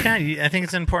 No, you can. I think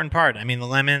it's an important part. I mean, the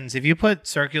lemons. If you put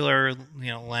circular,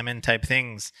 lemon type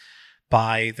things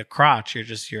by the crotch,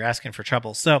 you're asking for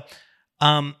trouble. So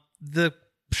the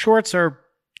shorts are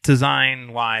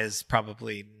design wise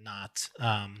probably not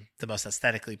the most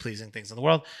aesthetically pleasing things in the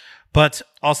world, but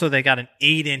also they got an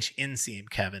 8-inch inseam,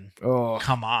 Kevin. Oh,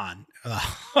 come on.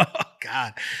 Oh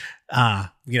God.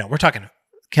 We're talking,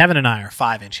 Kevin and I are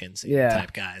 5-inch inseam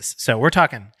type guys. So we're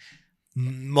talking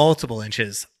multiple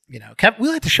inches. Kevin, we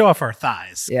like to show off our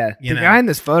thighs. Yeah. The guy in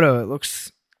this photo,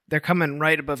 they're coming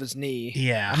right above his knee.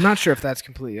 Yeah. I'm not sure if that's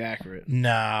completely accurate.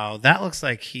 No, that looks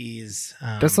like he's...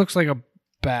 this looks like a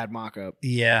bad mock-up.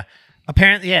 Yeah.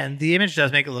 Apparently, yeah, and the image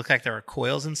does make it look like there are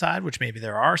coils inside, which maybe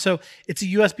there are. So it's a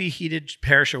USB heated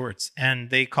pair of shorts, and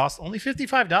they cost only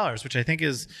 $55, which I think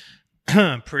is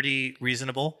pretty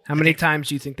reasonable. How many times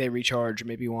do you think they recharge?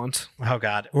 Maybe once. Oh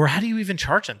God! Or how do you even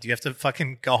charge them? Do you have to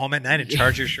fucking go home at night and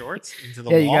charge your shorts into the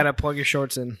wall? Yeah, you gotta plug your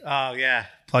shorts in. Oh yeah,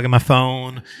 plug in my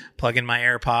phone, plug in my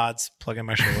AirPods, plug in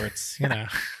my shorts. You know,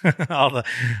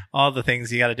 all the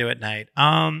things you got to do at night.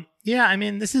 Yeah, I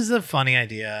mean, this is a funny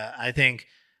idea. I think,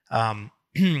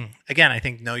 again, I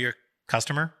think know your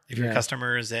customer. If your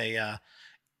customer is a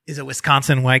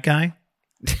Wisconsin white guy.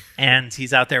 And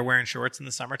he's out there wearing shorts in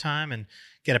the summertime and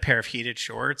get a pair of heated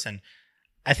shorts. And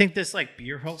I think this like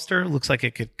beer holster looks like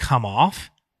it could come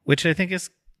off, which I think is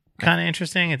kind of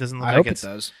interesting. It doesn't look I like hope it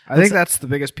does. I think that's the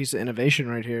biggest piece of innovation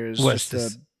right here is just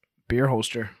a beer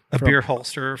holster. A beer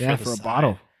holster for a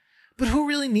bottle. But who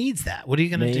really needs that? What are you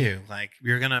going to do? Like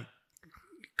you're going to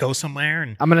go somewhere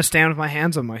and... I'm going to stand with my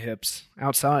hands on my hips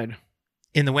outside.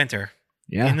 In the winter.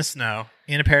 Yeah. In the snow.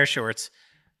 In a pair of shorts.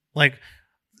 Like...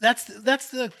 That's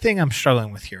the thing I'm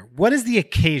struggling with here. What is the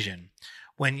occasion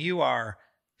when you are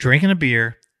drinking a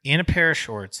beer in a pair of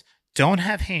shorts, don't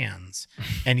have hands,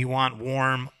 and you want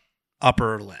warm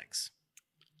upper legs?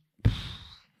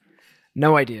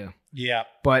 No idea. Yeah.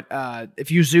 But if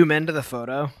you zoom into the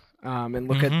photo and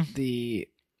look at the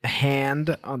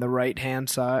hand on the right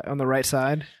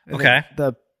side, okay,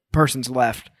 the person's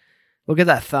left. Look at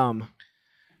that thumb.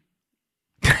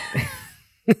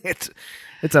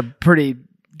 It's a pretty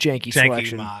janky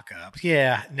selection. mock-up.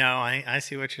 Yeah, no, I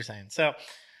see what you're saying. So,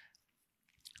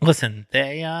 listen,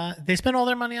 they spent all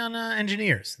their money on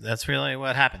engineers. That's really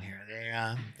what happened here.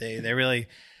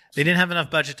 They didn't have enough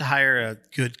budget to hire a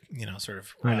good, sort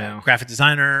of graphic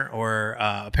designer or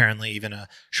apparently even a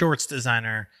shorts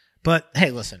designer. But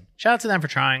hey, listen, shout out to them for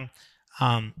trying.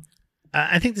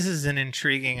 I think this is an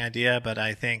intriguing idea, but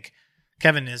I think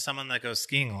Kevin is someone that goes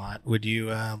skiing a lot. Would you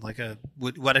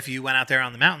what if you went out there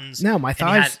on the mountains? No, my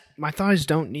thighs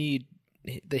don't need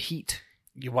the heat.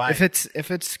 Why? If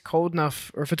it's cold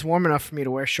enough or if it's warm enough for me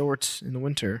to wear shorts in the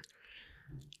winter,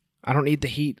 I don't need the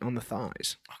heat on the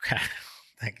thighs. Okay,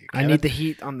 thank you, Kevin. I need the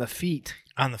heat on the feet.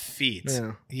 On the feet.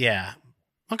 Yeah.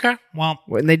 Okay. Well,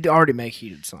 and they already make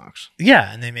heated socks.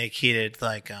 Yeah, and they make heated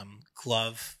like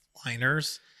glove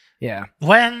liners. Yeah.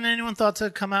 Why hadn't anyone thought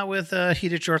to come out with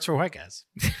heated shorts for white guys?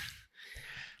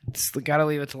 It's got to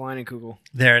leave it to Leinenkugel.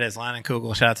 There it is,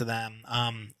 Leinenkugel. Shout out to them.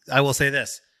 I will say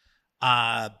this: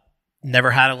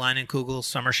 never had a Leinenkugel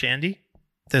summer shandy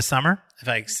this summer.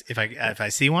 If I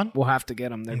see one, we'll have to get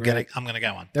them. I'm gonna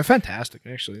get one. They're fantastic,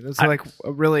 actually. That's like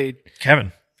a really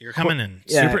Kevin. You're coming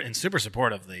in super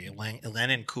support of the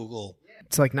Leinenkugel.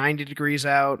 It's like 90 degrees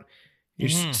out.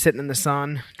 You're sitting in the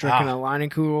sun, drinking a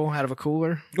Leinenkugel out of a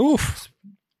cooler. Oof.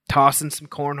 Tossing some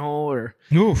cornhole or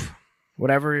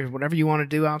whatever you want to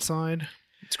do outside.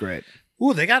 It's great.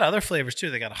 Ooh, they got other flavors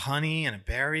too. They got a honey and a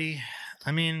berry.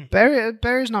 I mean,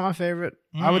 berry's not my favorite.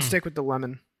 I would stick with the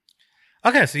lemon.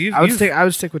 Okay, so I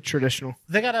would stick with traditional.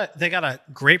 They got a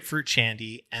grapefruit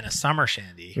shandy and a summer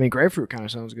shandy. I mean, grapefruit kind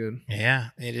of sounds good. Yeah,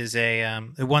 it is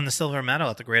it won the silver medal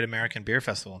at the Great American Beer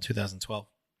Festival in 2012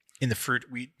 in the fruit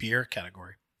wheat beer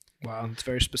category. Wow, it's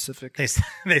very specific. They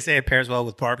say it pairs well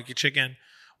with barbecue chicken,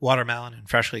 watermelon, and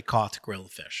freshly caught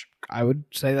grilled fish. I would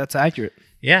say that's accurate.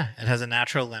 Yeah, it has a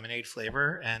natural lemonade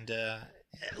flavor. And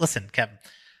listen, Kevin,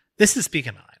 this is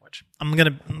speaking my language.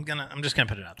 I'm just gonna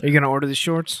put it out there. Are you gonna order the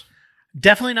shorts?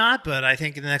 Definitely not, but I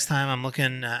think the next time I'm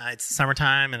looking, it's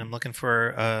summertime and I'm looking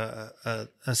for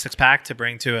a six pack to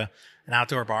bring to an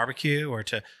outdoor barbecue or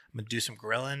to do some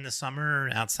grilling this summer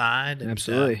outside. And,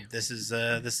 absolutely.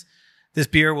 This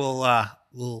beer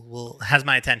will has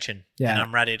my attention. Yeah. And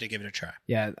I'm ready to give it a try.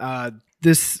 Yeah.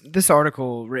 This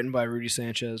article written by Rudy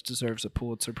Sanchez deserves a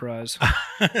Pulitzer Prize.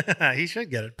 He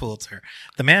should get a Pulitzer.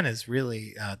 The man is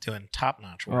really doing top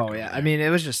notch work. Oh yeah. I mean, it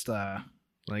was just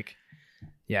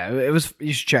yeah, it was.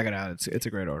 You should check it out. It's a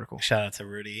great article. Shout out to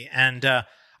Rudy. And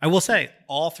I will say,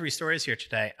 all three stories here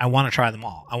today, I want to try them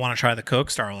all. I want to try the Coke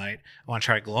Starlight. I want to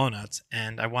try Glow Nuts.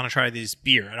 And I want to try these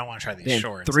beer. I don't want to try these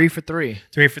shorts. 3 for 3.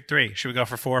 3 for 3. Should we go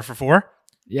for 4 for 4?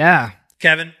 Yeah.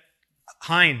 Kevin,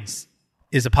 Heinz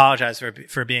is apologized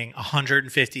for being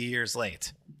 150 years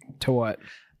late. To what?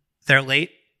 They're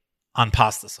late on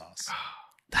pasta sauce.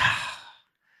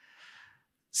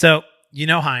 So,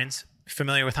 Heinz.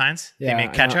 Familiar with Heinz? Yeah, they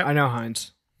make ketchup. I know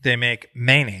Heinz. They make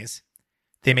mayonnaise.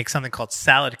 They make something called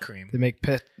salad cream. They make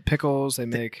pickles. They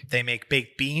make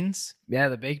baked beans. Yeah,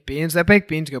 the baked beans. That baked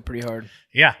beans go pretty hard.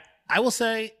 Yeah, I will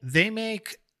say they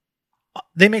make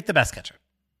the best ketchup.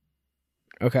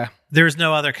 Okay. There's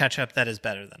no other ketchup that is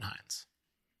better than Heinz.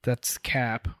 That's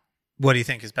cap. What do you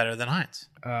think is better than Heinz?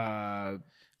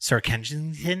 Sir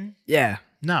Kensington? Yeah.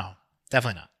 No,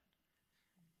 definitely not.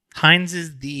 Heinz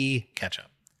is the ketchup.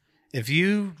 If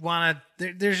you want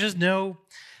to, there's just not,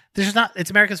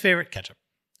 it's America's favorite ketchup.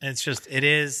 And it's just,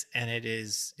 it's,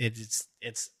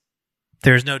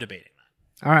 there's no debating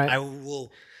that. All right.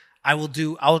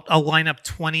 I'll line up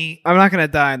 20. I'm not going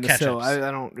to die in the ketchups. sill.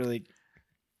 I don't really,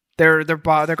 their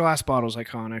glass bottle's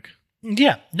iconic.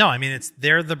 Yeah. No, I mean,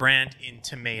 they're the brand in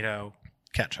tomato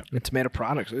ketchup. And tomato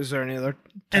products. Is there any other?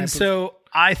 So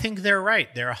I think they're right.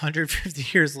 They're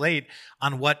 150 years late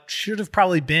on what should have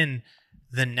probably been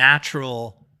the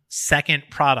natural second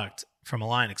product from a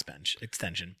line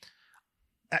extension.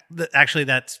 Actually,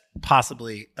 that's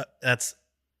possibly that's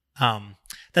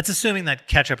assuming that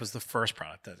ketchup was the first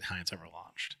product that Heinz ever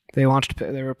launched. They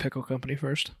were a pickle company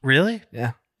first. Really?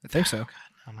 Yeah, I think so. Oh, God.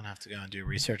 I'm gonna have to go and do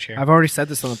research here. I've already said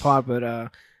this on the pod,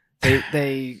 but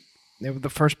they were the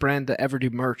first brand to ever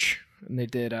do merch, and they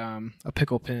did a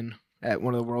pickle pin at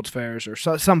one of the world's fairs or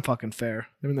some fucking fair.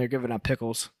 When they're giving out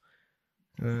pickles,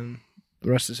 and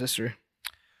the rest is history.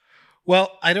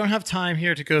 Well, I don't have time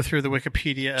here to go through the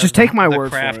Wikipedia. Just take my word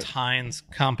for it. Kraft Heinz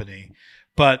company,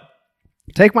 but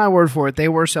take my word for it. They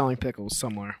were selling pickles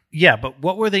somewhere. Yeah, but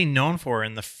what were they known for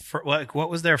in the what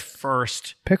was their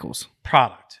first pickles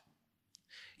product?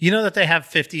 You know that they have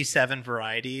 57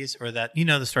 varieties, or that you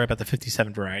know the story about the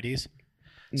 57 varieties.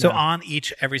 No. So on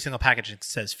every single package, it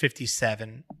says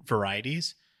 57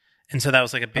 varieties, and so that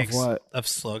was like a big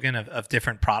slogan of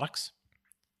different products.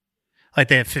 Like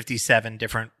they have 57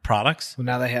 different products. Well,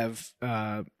 now they have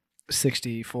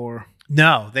 64.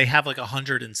 No, they have like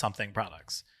 100 and something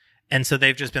products. And so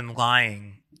they've just been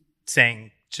lying,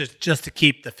 saying just to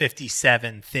keep the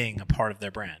 57 thing a part of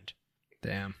their brand.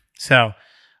 Damn. So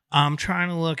I'm trying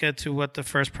to look at to what the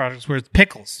first products were.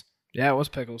 Pickles. Yeah, it was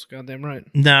pickles. Goddamn right.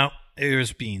 No, it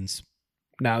was beans.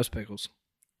 No, it was pickles.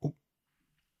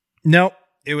 No,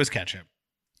 it was ketchup.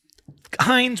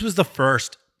 Heinz was the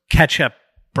first ketchup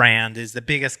brand, is the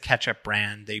biggest ketchup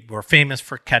brand. They were famous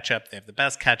for ketchup. They have the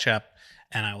best ketchup,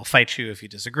 and I will fight you if you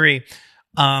disagree.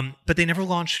 But they never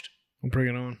launched bring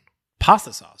it on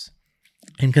pasta sauce.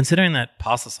 And considering that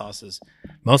pasta sauce is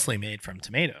mostly made from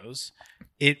tomatoes,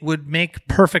 it would make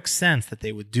perfect sense that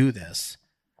they would do this.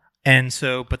 And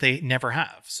so, but they never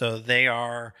have. So they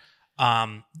are,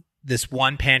 this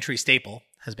one pantry staple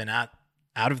has been out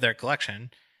of their collection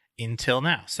until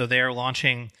now. So they are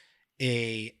launching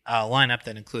a lineup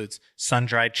that includes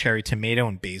sun-dried cherry tomato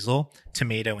and basil,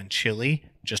 tomato and chili,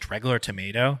 just regular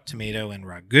tomato, tomato and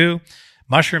ragu,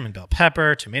 mushroom and bell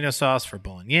pepper, tomato sauce for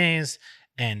bolognese,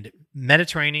 and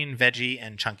Mediterranean veggie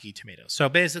and chunky tomatoes. So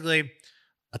basically,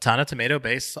 a ton of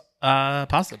tomato-based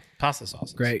pasta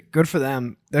sauces. Great. Good for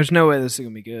them. There's no way this is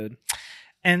going to be good.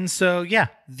 And so, yeah,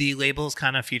 the labels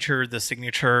kind of feature the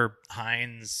signature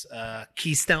Heinz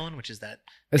Keystone, which is that.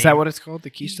 Is that what it's called? The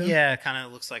Keystone? Yeah, it kind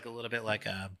of looks like a little bit like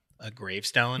a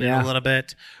gravestone in a little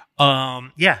bit.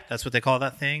 Yeah, that's what they call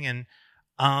that thing. And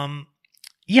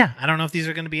yeah, I don't know if these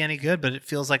are going to be any good, but it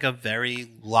feels like a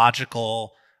very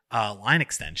logical line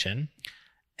extension.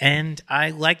 And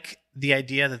I like the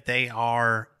idea that they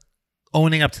are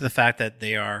owning up to the fact that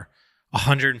they are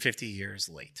 150 years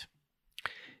late.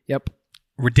 Yep.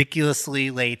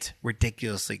 Ridiculously late,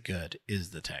 ridiculously good is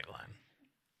the tagline.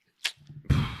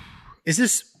 Is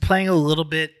this playing a little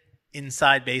bit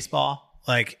inside baseball?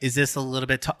 Like, is this a little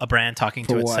bit a brand talking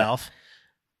to itself?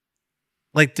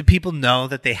 Like, do people know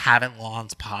that they haven't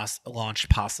launched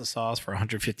pasta sauce for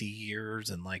 150 years?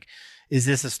 And like, is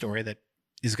this a story that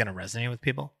is going to resonate with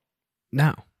people?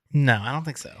 No, I don't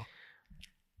think so.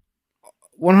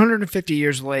 150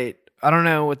 years late. I don't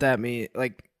know what that means.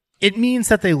 Like, it means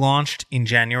that they launched in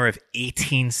January of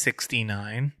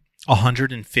 1869,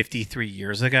 153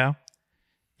 years ago.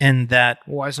 And that...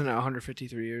 Why isn't it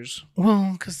 153 years?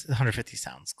 Well, because 150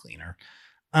 sounds cleaner.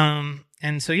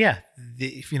 And so, yeah,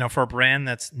 for a brand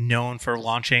that's known for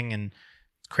launching and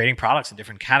creating products in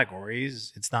different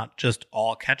categories, it's not just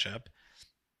all ketchup.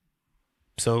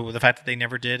 So the fact that they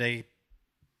never did a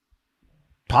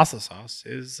pasta sauce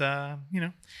is,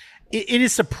 it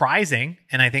is surprising,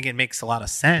 and I think it makes a lot of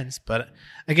sense. But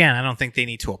again, I don't think they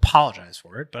need to apologize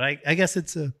for it. But I guess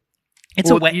it's a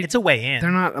way in.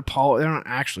 They're not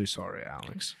actually sorry,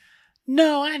 Alex.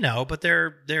 No, I know, but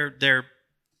they're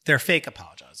fake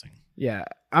apologizing. Yeah,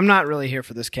 I'm not really here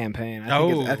for this campaign.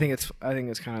 I think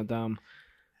it's kind of dumb.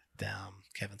 Dumb,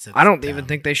 Kevin said. I don't even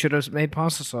think they should have made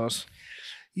pasta sauce.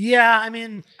 Yeah, I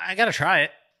mean, I gotta try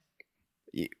it.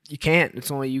 You can't. It's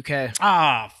only UK.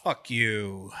 Ah, fuck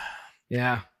you.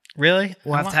 Yeah. Really?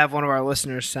 We'll have to have one of our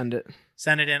listeners send it.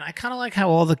 Send it in. I kind of like how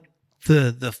all the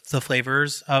the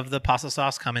flavors of the pasta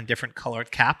sauce come in different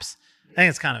colored caps. I think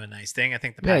it's kind of a nice thing. I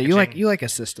think the packaging, you like a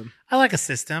system. I like a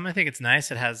system. I think it's nice.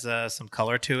 It has some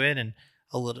color to it, and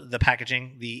the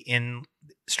packaging, the inner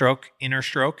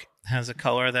stroke has a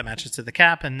color that matches to the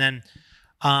cap. And then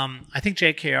I think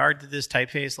JKR did this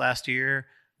typeface last year,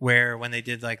 where when they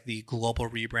did like the global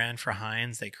rebrand for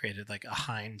Heinz, they created like a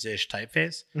Heinz-ish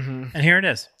typeface. Mm-hmm. And here it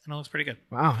is. And it looks pretty good.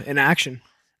 Wow. In action.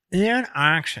 In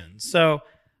action. So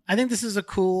I think this is a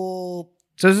cool...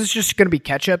 So is this just going to be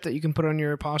ketchup that you can put on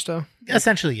your pasta?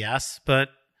 Essentially, yes. But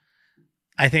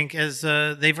I think as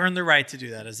they've earned the right to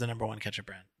do that as the number one ketchup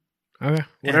brand. Okay.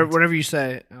 Whatever you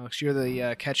say, Alex. You're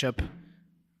the ketchup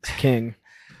king.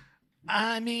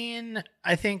 I mean,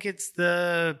 I think it's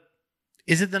the...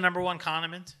 Is it the number one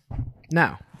condiment?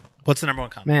 No. What's the number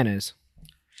one condiment? Mayonnaise.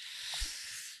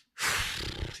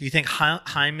 Do you think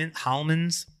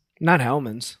Hellmann's? Not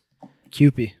Hellmann's.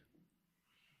 Kewpie.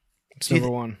 It's number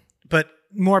one. But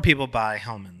more people buy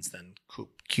Hellmann's than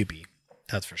Kewpie.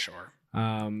 That's for sure.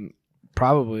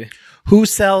 Probably. Who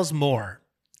sells more?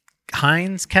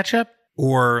 Heinz ketchup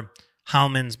or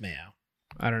Hellmann's mayo?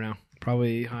 I don't know.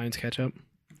 Probably Heinz ketchup.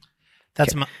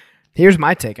 Here's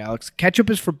my take, Alex. Ketchup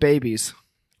is for babies.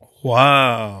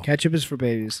 Whoa. Ketchup is for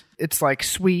babies. It's like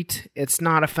sweet. It's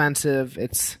not offensive.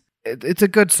 It's a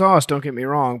good sauce, don't get me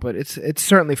wrong, but it's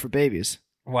certainly for babies.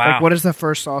 Wow. Like, what is the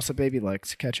first sauce a baby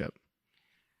likes? Ketchup.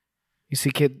 You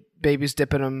see babies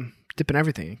dipping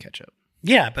everything in ketchup.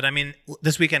 Yeah, but I mean,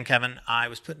 this weekend, Kevin, I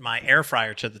was putting my air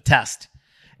fryer to the test,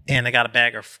 and I got a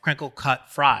bag of crinkle cut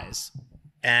fries.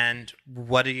 And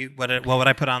what would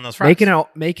I put on those fries?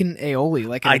 Making aioli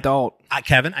like an adult.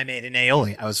 Kevin, I made an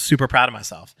aioli. I was super proud of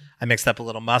myself. I mixed up a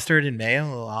little mustard and mayo, a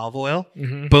little olive oil.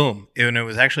 Mm-hmm. Boom. And it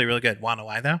was actually really good. Want to know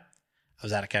why, though? I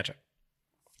was out of ketchup.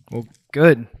 Well,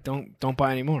 good. Don't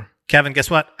buy any more. Kevin, guess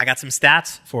what? I got some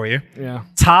stats for you. Yeah.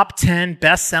 Top 10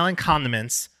 best-selling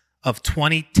condiments of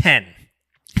 2010.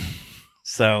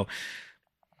 So,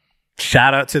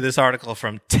 shout out to this article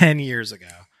from 10 years ago.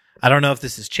 I don't know if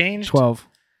this has changed. 12.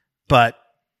 But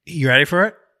you ready for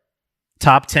it?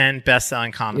 Top 10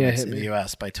 best-selling condiments in the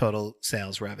U.S. by total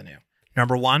sales revenue.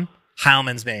 Number 1,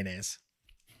 Hellmann's mayonnaise.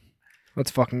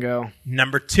 Let's fucking go.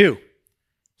 Number 2,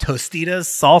 Tostitos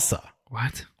salsa.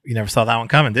 What? You never saw that one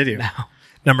coming, did you? No.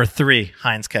 Number 3,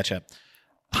 Heinz ketchup.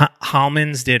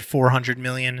 Hellmann's did 400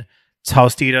 million.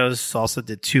 Tostitos salsa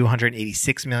did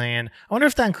 286 million. I wonder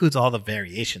if that includes all the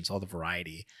variations, all the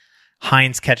variety.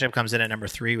 Heinz ketchup comes in at number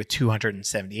 3 with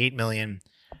 278 million.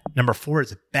 Number 4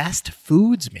 is Best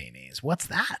Foods mayonnaise. What's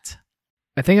that?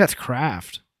 I think that's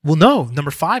Kraft. Well, no. Number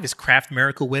 5 is Kraft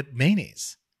Miracle Whip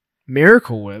mayonnaise.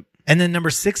 Miracle Whip? And then number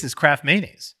 6 is Kraft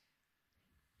mayonnaise.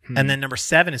 And then number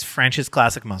 7 is French's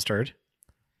Classic Mustard.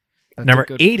 That's number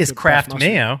 8 is Kraft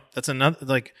mayo. That's another,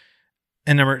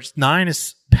 and number 9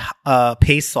 is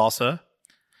Pace salsa.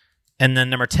 And then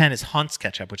number 10 is Hunt's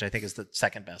ketchup, which I think is the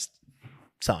second best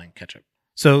selling ketchup.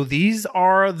 So these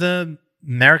are the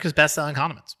America's best-selling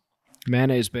condiments.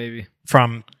 Mayonnaise, baby.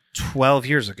 From 12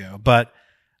 years ago. But,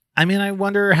 I mean, I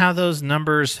wonder how those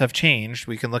numbers have changed.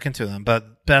 We can look into them.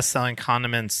 But best-selling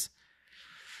condiments,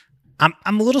 I'm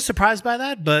a little surprised by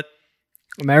that, but...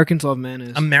 Americans love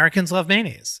mayonnaise.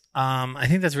 I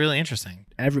think that's really interesting.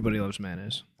 Everybody loves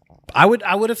mayonnaise. I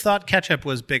would have thought ketchup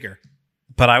was bigger,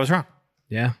 but I was wrong.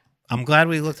 Yeah. I'm glad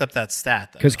we looked up that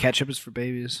stat, though. Because ketchup is for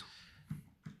babies.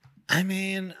 I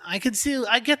mean, I get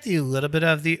a little bit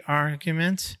of the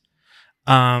argument.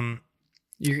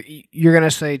 You're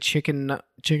gonna say chicken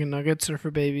nuggets are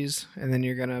for babies, and then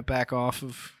you're gonna back off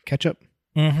of ketchup.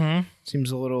 Mm-hmm.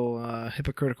 Seems a little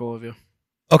hypocritical of you.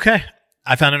 Okay,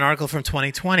 I found an article from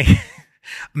 2020.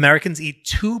 Americans eat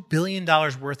 $2 billion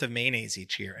worth of mayonnaise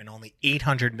each year, and only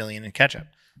 $800 million in ketchup.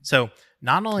 So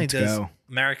not only does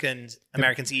Americans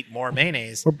eat more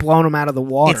mayonnaise, we're blowing them out of the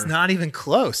water. It's not even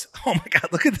close. Oh my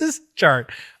God, look at this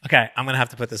chart. Okay, I'm going to have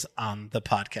to put this on the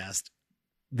podcast.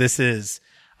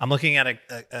 I'm looking at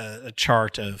a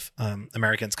chart of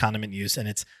Americans' condiment use, and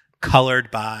it's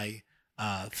colored by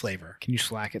flavor. Can you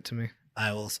Slack it to me?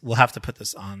 We'll have to put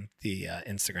this on the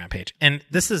Instagram page. And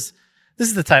this is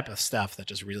the type of stuff that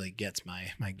just really gets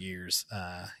my gears.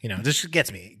 Just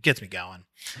gets me going.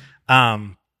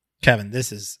 Kevin,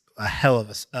 this is a hell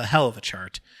of a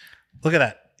chart. Look at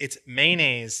that. It's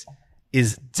mayonnaise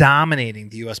is dominating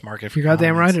the U.S. market. You're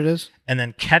goddamn right it is. And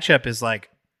then ketchup is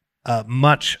like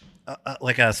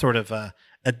like a sort of a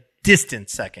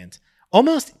distant second,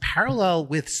 almost parallel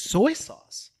with soy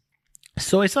sauce.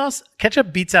 Soy sauce,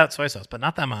 ketchup beats out soy sauce, but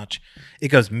not that much. It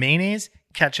goes mayonnaise,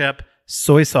 ketchup,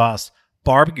 soy sauce,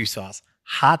 barbecue sauce,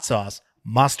 hot sauce,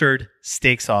 mustard,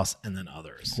 steak sauce, and then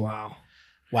others. Wow.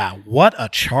 Wow, what a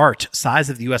chart! Size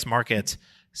of the U.S. market,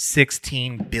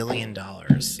 $16 billion.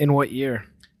 In what year?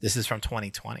 This is from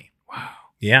 2020. Wow.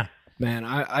 Yeah. Man,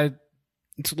 I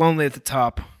it's lonely at the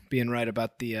top being right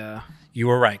about the. You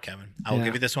were right, Kevin. I will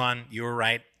give you this one. You were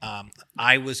right.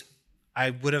 I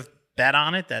would have bet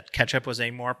on it that ketchup was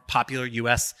a more popular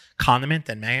U.S. condiment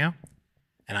than mayo,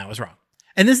 and I was wrong.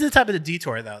 And this is the type of the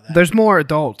detour, though. There's more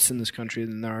adults in this country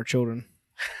than there are children.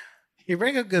 You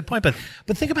bring a good point, but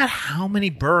think about how many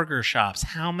burger shops,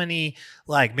 how many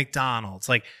like McDonald's,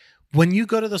 like when you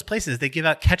go to those places, they give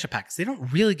out ketchup packets. They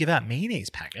don't really give out mayonnaise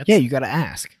packets. Yeah, you got to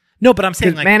ask. No, but I'm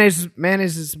saying like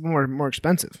mayonnaise is more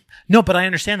expensive. No, but I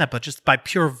understand that. But just by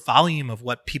pure volume of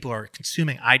what people are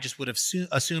consuming, I just would have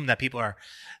assumed that people are.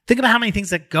 Think about how many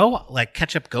things that go like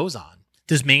ketchup goes on.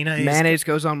 Does mayonnaise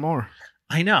goes on more?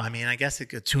 I know. I mean, I guess it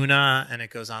goes tuna and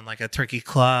it goes on like a turkey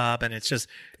club, and it's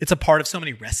a part of so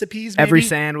many recipes. Maybe. Every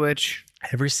sandwich,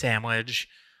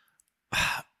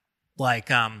 like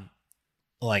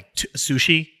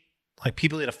sushi. Like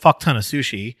people eat a fuck ton of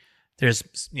sushi. There's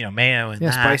mayo and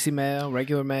that. Spicy mayo,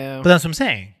 regular mayo. But that's what I'm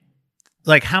saying.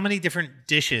 Like how many different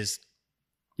dishes?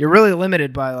 You're really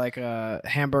limited by like a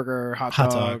hamburger, hot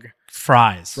dog,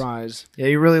 fries. Yeah,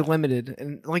 you're really limited,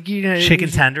 and like chicken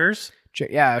tenders.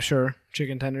 Yeah, sure.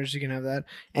 Chicken tenders, you can have that.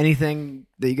 Anything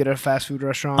that you get at a fast food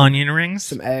restaurant. Onion rings,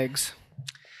 some eggs.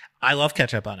 I love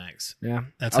ketchup on eggs. Yeah,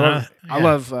 I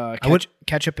love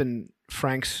ketchup and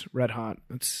Frank's Red Hot.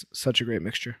 It's such a great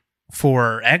mixture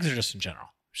for eggs or just in general.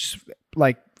 Just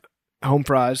like home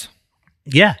fries.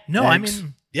 Yeah. No, eggs,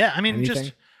 I mean,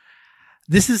 just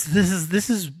this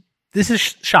is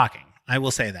shocking. I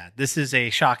will say that this is a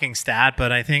shocking stat,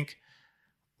 but I think,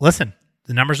 listen,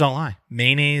 the numbers don't lie.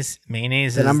 Mayonnaise.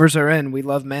 The numbers are in. We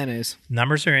love mayonnaise.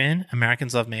 Numbers are in.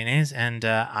 Americans love mayonnaise, and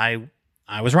I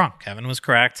was wrong. Kevin was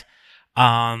correct.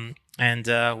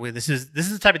 This is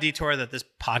the type of detour that this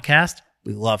podcast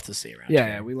we love to see around.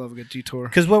 Yeah, we love a good detour.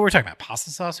 Because what we're talking about, pasta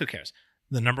sauce. Who cares?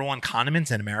 The number one condiments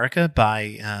in America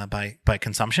by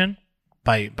consumption,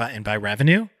 by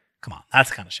revenue. Come on, that's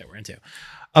the kind of shit we're into.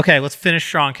 Okay, let's finish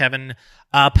strong, Kevin.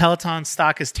 Peloton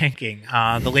stock is tanking.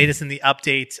 The latest in the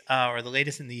update, or the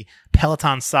latest in the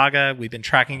Peloton saga. We've been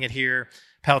tracking it here.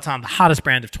 Peloton, the hottest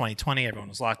brand of 2020. Everyone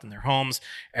was locked in their homes.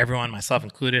 Everyone, myself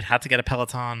included, had to get a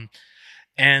Peloton.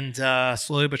 And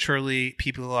slowly but surely,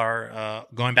 people are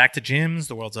going back to gyms.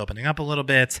 The world's opening up a little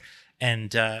bit. And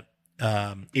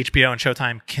HBO and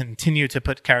Showtime continue to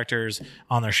put characters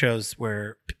on their shows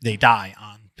where they die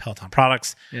on Peloton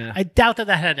products. Yeah. I doubt that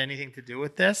had anything to do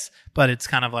with this, but it's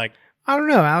kind of like, I don't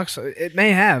know, Alex. It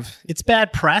may have. It's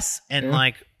bad press, and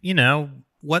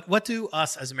what do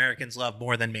us as Americans love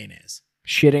more than mayonnaise?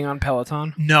 Shitting on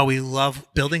Peloton? No, we love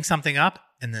building something up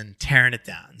and then tearing it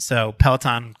down. So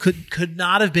Peloton could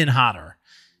not have been hotter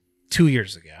 2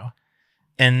 years ago.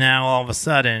 And now all of a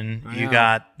sudden you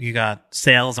got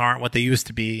sales aren't what they used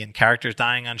to be, and characters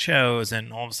dying on shows,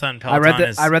 and all of a sudden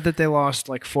Peloton I read that they lost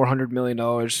like $400 million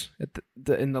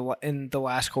in the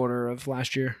last quarter of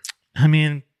last year. I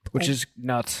mean, which is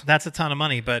nuts. That's a ton of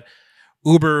money, but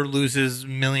Uber loses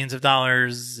millions of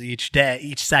dollars each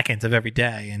second of every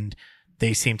day, and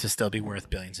they seem to still be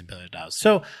worth billions and billions of dollars.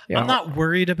 So I'm not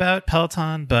worried about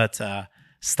Peloton, but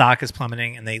stock is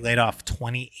plummeting, and they laid off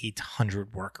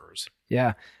 2,800 workers.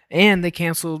 Yeah, and they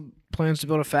canceled plans to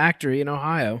build a factory in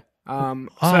Ohio. No.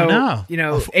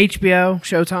 HBO,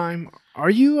 Showtime. Are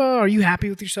you happy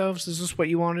with yourselves? Is this what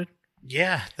you wanted?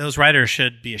 Yeah, those writers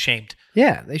should be ashamed.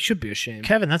 Yeah, they should be ashamed.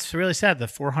 Kevin, that's really sad. The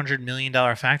 $400 million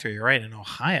factory, you're right, in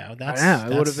Ohio.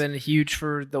 It would have been huge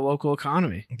for the local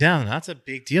economy. Yeah, that's a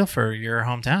big deal for your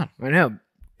hometown. I know.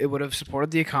 It would have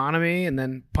supported the economy and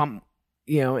then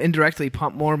indirectly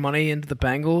pump more money into the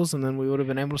Bengals, and then we would have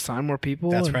been able to sign more people.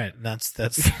 That's right. That's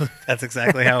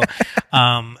exactly how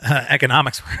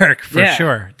economics work for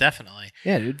sure. Definitely.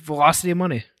 Yeah, dude. Velocity of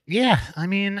money. Yeah. I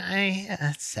mean,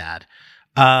 that's sad.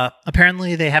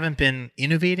 Apparently they haven't been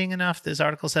innovating enough, this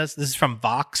article says. This is from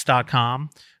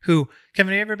Vox.com. Kevin, have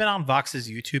you ever been on Vox's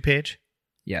YouTube page?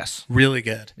 Yes. Really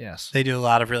good. Yes. They do a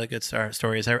lot of really good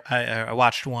stories. I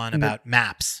watched one about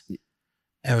maps.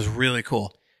 It was really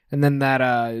cool. And then that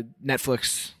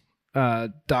Netflix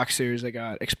doc series that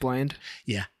got Explained.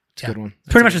 Yeah. It's a good one.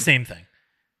 Pretty much the same thing.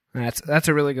 That's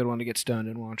a really good one to get stoned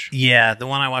and watch. Yeah. The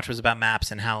one I watched was about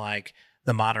maps and how like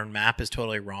the modern map is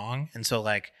totally wrong. And so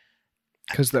like,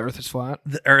 because the Earth is flat?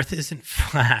 The Earth isn't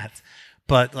flat,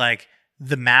 but like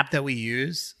the map that we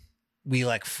use, we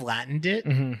like flattened it,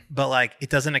 but like it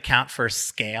doesn't account for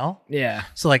scale. Yeah.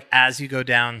 So like as you go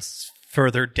down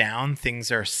further down,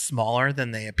 things are smaller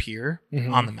than they appear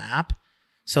on the map.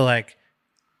 So like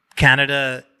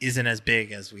Canada isn't as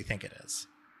big as we think it is.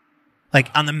 Like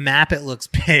on the map, it looks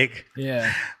big.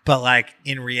 Yeah. But like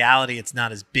in reality, it's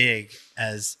not as big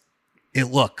as it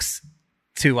looks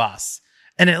to us.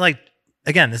 And it like,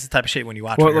 again, this is the type of shit when you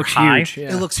watch it looks huge.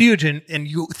 Yeah. It looks huge. And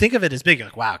you think of it as big. You're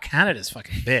like, wow, Canada's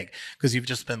fucking big. Because you've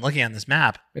just been looking at this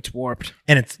map. It's warped.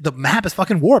 And the map is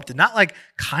fucking warped. And not like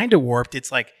kind of warped.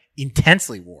 It's like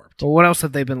intensely warped. Well, what else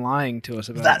have they been lying to us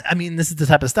about? I mean, this is the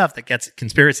type of stuff that gets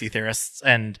conspiracy theorists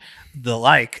and the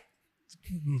like,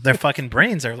 their fucking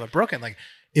brains are broken. Like,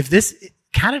 if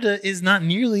Canada is not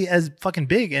nearly as fucking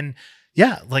big, and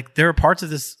yeah, like there are parts of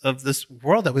this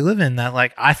world that we live in that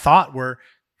like I thought were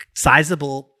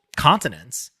sizable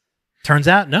continents. Turns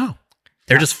out, no,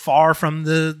 they're just far from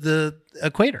the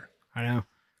equator. I know,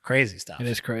 crazy stuff. It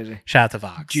is crazy. Shout out to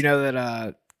Vox. Do you know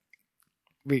that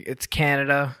it's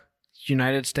Canada,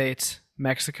 United States,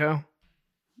 Mexico?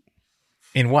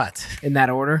 In what? In that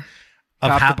order,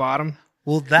 top to bottom.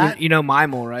 Well, that you know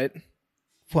MIMAL, right?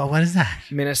 Well, what is that?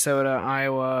 Minnesota,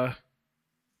 Iowa.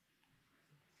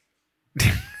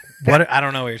 What? I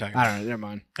don't know what you're talking about. I don't know. Never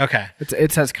mind. Okay.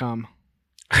 It says come.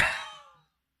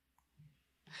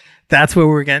 That's what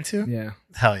we're getting to? Yeah.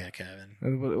 Hell yeah,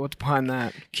 Kevin. What's behind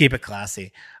that? Keep it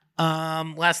classy.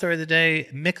 Last story of the day,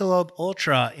 Michelob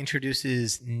Ultra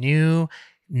introduces new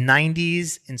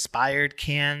 90s inspired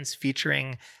cans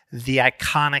featuring the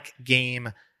iconic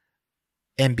game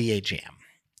NBA Jam.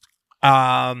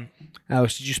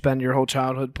 Alex, did you spend your whole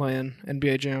childhood playing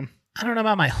NBA Jam? I don't know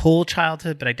about my whole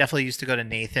childhood, but I definitely used to go to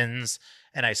Nathan's,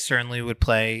 and I certainly would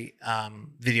play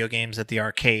video games at the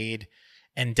arcade,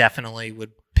 and definitely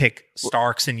would pick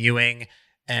Starks and Ewing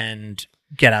and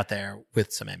get out there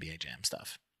with some NBA Jam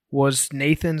stuff. Was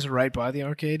Nathan's right by the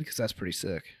arcade? Because that's pretty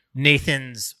sick.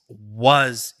 Nathan's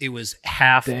it was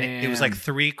half. Damn. It was like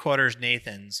 3/4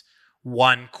 Nathan's,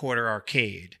 1/4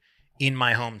 arcade in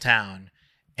my hometown.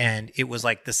 And it was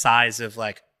like the size of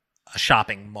like a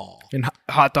shopping mall. And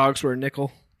hot dogs were a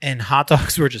nickel. And hot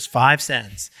dogs were just 5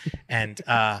 cents. And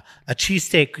a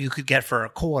cheesesteak you could get for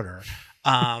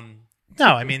 $0.25.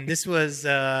 No, I mean, this was,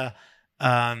 this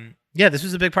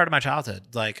was a big part of my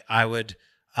childhood. Like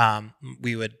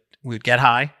we would get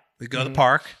high. We'd go to the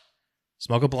park,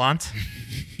 smoke a blunt,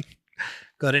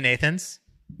 go to Nathan's,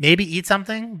 maybe eat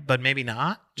something, but maybe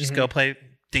not. Just go play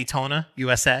Daytona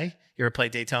USA. You ever play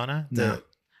Daytona? No.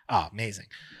 Oh, amazing.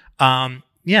 Play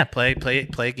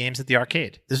games at the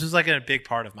arcade. This was like a big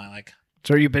part of my like.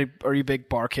 So are you big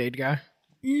barcade guy?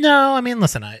 No, I mean,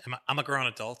 listen, I'm a grown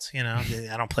adult. You know,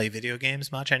 I don't play video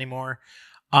games much anymore.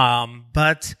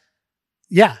 But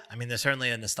yeah, I mean, there's certainly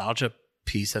a nostalgia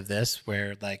piece of this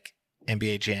where like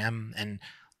NBA Jam, and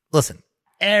listen,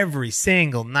 every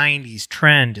single 90s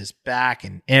trend is back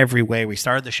in every way. We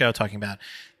started the show talking about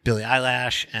Billie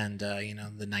Eilish and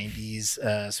the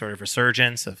 90s sort of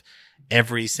resurgence of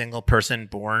every single person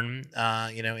born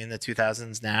in the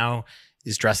 2000s now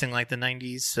is dressing like the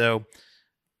 90s. So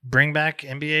bring back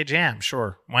NBA Jam,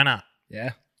 sure, why not?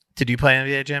 Yeah. Did you play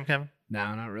NBA Jam, Kevin?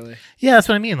 No, not really. Yeah, that's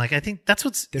what I mean. Like, I think that's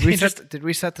what's Did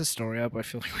we set the story up? I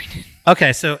feel like we did.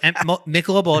 Okay, so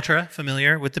Michelob Ultra,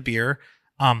 familiar with the beer.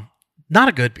 Not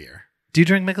a good beer. Do you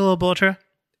drink Michelob Ultra?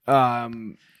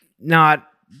 Not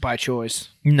by choice.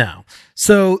 No.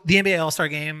 So the NBA All-Star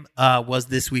Game was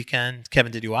this weekend.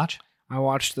 Kevin, did you watch? I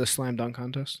watched the slam dunk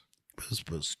contest. It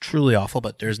was truly awful,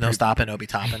 but there's no stopping Obi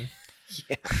Toppin.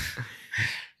 Yeah.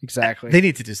 Exactly. They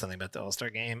need to do something about the All-Star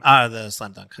Game. The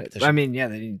slam dunk competition. I mean, yeah,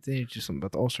 they need to do something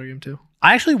about the All-Star Game too.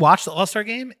 I actually watched the All-Star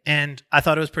Game, and I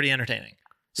thought it was pretty entertaining.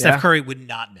 Steph Curry would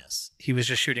not miss. He was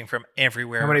just shooting from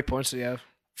everywhere. How many points did he have?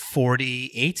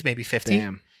 48, maybe 50.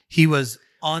 Damn. He was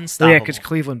unstoppable. Yeah, because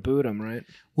Cleveland booed him, right?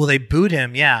 Well, they booed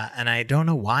him, yeah, and I don't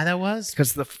know why that was.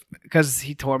 Because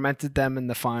he tormented them in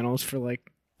the finals for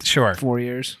like 4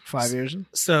 years, 5 years.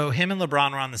 So him and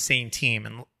LeBron were on the same team,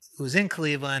 and it was in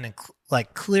Cleveland, and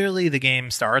like clearly the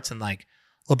game starts, and like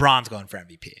LeBron's going for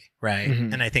MVP, right?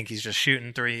 Mm-hmm. And I think he's just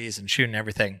shooting threes and shooting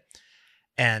everything,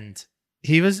 and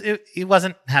he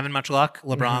wasn't having much luck.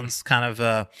 LeBron's kind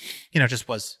of just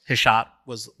was his shot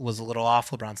was a little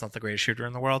off. LeBron's not the greatest shooter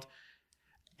in the world,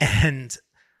 and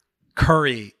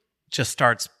Curry just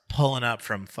starts pulling up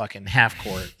from fucking half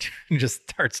court and just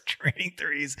starts draining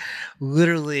threes,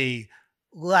 literally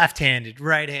left-handed,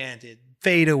 right-handed,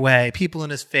 fade away, people in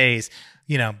his face,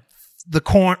 the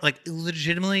corner, like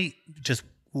legitimately just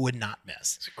would not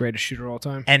miss. It's the greatest shooter of all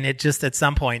time. And it just at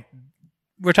some point,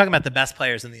 we're talking about the best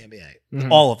players in the NBA,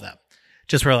 all of them.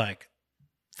 Just were like,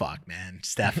 fuck, man,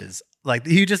 Steph is like,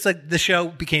 he just like, the show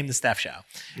became the Steph show.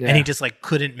 Yeah. And he just like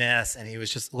couldn't miss. And he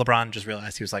was just, LeBron just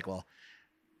realized, he was like, well,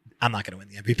 I'm not going to win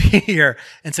the MVP here.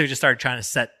 And so he just started trying to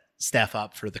set Steph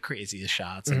up for the craziest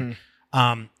shots. And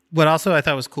what also I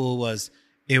thought was cool was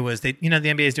the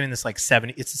NBA is doing this like it's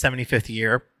the 75th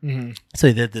year. Mm-hmm. So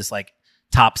they did this like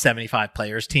top 75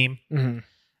 players team. Mm-hmm.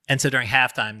 And so during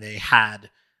halftime they had,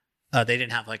 they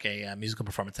didn't have like a musical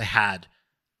performance. They had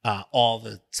all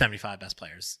the 75 best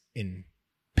players in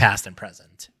past and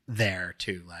present there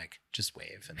to like just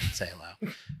wave and say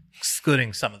hello,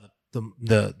 excluding some of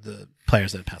the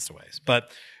players that had passed away. But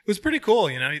it was pretty cool.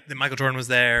 Michael Jordan was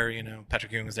there,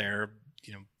 Patrick Ewing was there,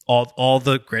 all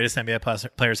the greatest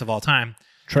NBA players of all time.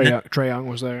 Trae Young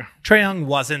was there. Trae Young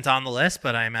wasn't on the list,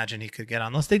 but I imagine he could get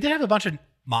on the list. They did have a bunch of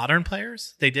modern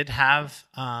players. They did have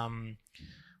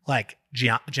like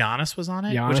Giannis was on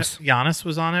it. Giannis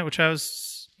was on it, which I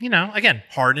was, again,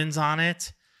 Harden's on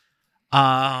it.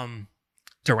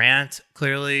 Durant,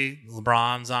 clearly.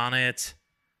 LeBron's on it.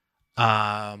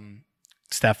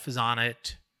 Steph is on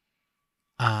it.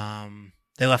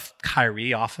 They left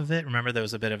Kyrie off of it. Remember, there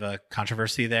was a bit of a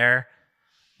controversy there.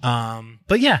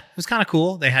 But yeah, it was kind of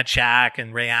cool. They had Shaq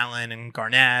and Ray Allen and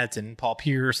Garnett and Paul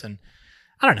Pierce, and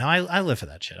I don't know. I live for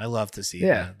that shit. I love to see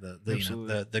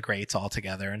the greats all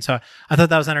together, and so I thought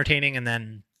that was entertaining. And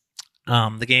then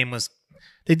the game was,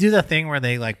 they do that thing where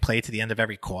they like play to the end of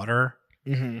every quarter,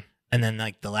 mm-hmm. and then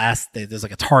like there's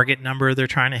like a target number they're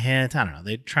trying to hit. I don't know.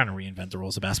 They're trying to reinvent the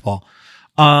rules of basketball.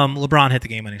 LeBron hit the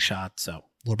game-winning shot, so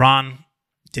LeBron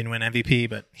didn't win MVP,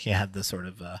 but he had the sort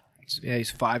of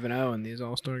he's 5-0 in these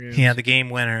All-Star games. He had the game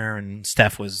winner, and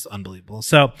Steph was unbelievable.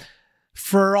 So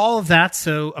for all of that,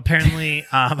 so apparently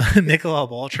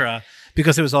Michelob Ultra,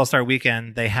 because it was All-Star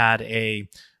weekend, they had a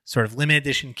sort of limited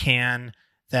edition can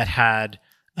that had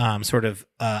sort of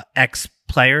ex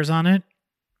players on it,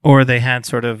 or they had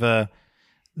sort of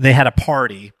they had a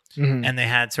party, mm-hmm. and they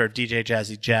had sort of DJ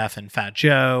Jazzy Jeff and Fat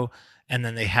Joe. And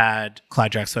then they had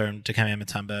Clyde Drexler and Dikembe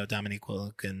Mutombo, Dominique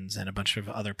Wilkins, and a bunch of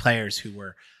other players who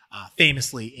were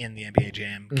famously in the NBA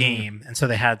Jam game. Mm-hmm. And so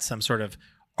they had some sort of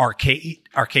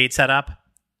arcade setup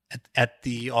at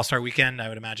the All-Star weekend, I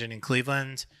would imagine, in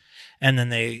Cleveland. And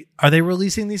then are they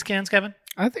releasing these cans, Kevin?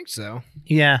 I think so.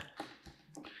 Yeah.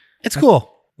 It's cool.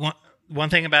 One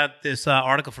thing about this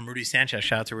article from Rudy Sanchez,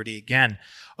 shout out to Rudy again.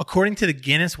 According to the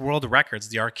Guinness World Records,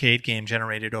 the arcade game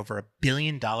generated over $1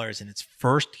 billion in its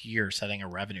first year, setting a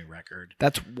revenue record.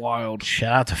 That's wild.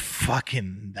 Shout out to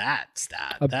fucking that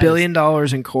stat. $1 billion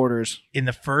in quarters. In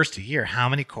the first year. How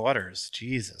many quarters?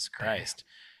 Jesus Christ.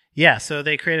 Yeah, so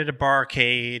they created a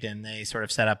barcade and they sort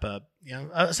of set up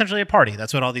essentially a party.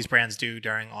 That's what all these brands do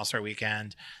during All-Star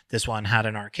Weekend. This one had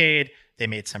an arcade. They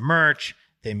made some merch.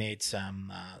 They made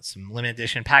some limited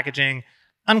edition packaging.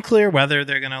 Unclear whether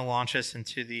they're going to launch this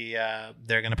into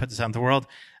they're going to put this out in the world.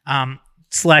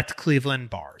 Select Cleveland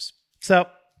bars. So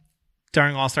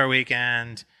during All-Star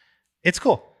Weekend, it's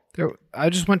cool. I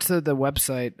just went to the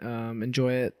website,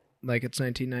 enjoy it like it's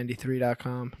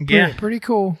 1993.com. Yeah. Pretty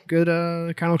cool. Good.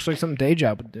 Kind of looks like something Day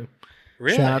Job would do.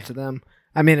 Really? Shout out to them.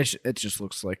 I mean, it just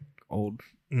looks like old.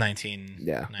 19.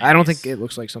 Yeah. I don't think it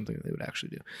looks like something they would actually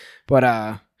do. But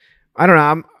I don't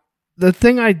know. The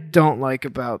thing I don't like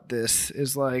about this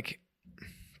is like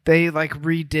they like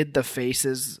redid the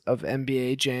faces of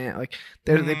NBA Jam. Like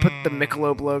they put the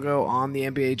Michelob logo on the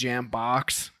NBA Jam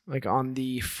box, like on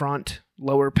the front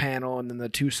lower panel and then the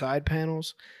two side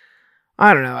panels.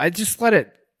 I don't know. I just let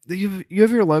it. You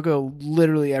have your logo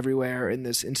literally everywhere in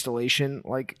this installation.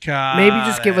 Like maybe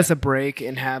just give us a break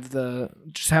and have the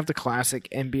classic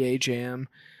NBA Jam.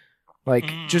 Like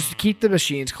just keep the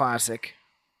machines classic.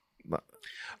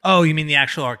 Oh, you mean the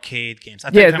actual arcade games? I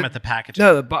thought you were talking about the packaging.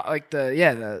 No,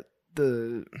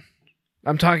 the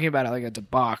I'm talking about it like it's a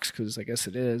box because I guess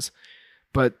it is.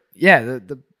 But yeah,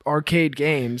 the arcade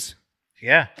games.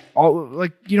 Yeah. All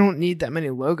like you don't need that many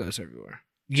logos everywhere.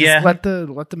 Just let the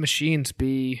machines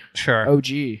be sure. OG.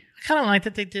 I kind of like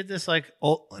that they did this like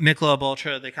Michelob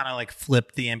Ultra. They kind of like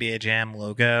flipped the NBA Jam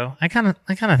logo. I kind of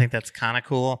think that's kind of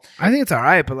cool. I think it's all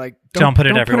right, but like don't put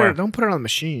it everywhere. Don't put it on the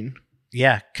machine.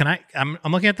 Yeah, I'm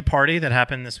looking at the party that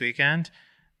happened this weekend.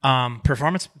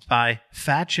 Performance by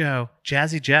Fat Joe,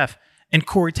 Jazzy Jeff, and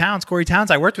Corey Towns. Corey Towns,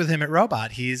 I worked with him at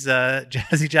Robot. He's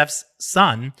Jazzy Jeff's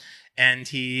son, and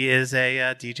he is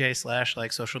a DJ /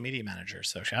 like social media manager.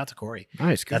 So shout out to Corey.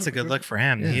 Nice, that's a good look for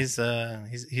him. Yeah. He's a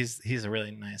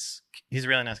really nice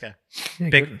guy.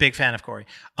 Yeah, big fan of Corey.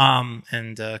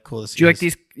 And cool to see. Do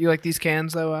you like these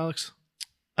cans though, Alex?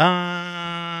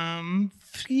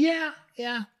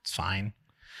 Yeah, it's fine.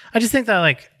 I just think that,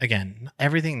 like, again,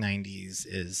 everything 90s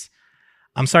is...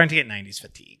 I'm starting to get 90s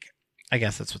fatigue. I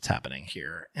guess that's what's happening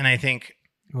here. And I think...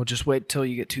 Well, just wait till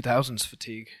you get 2000s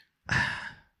fatigue.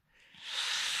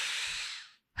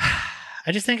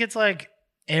 I just think it's like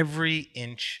every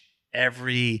inch,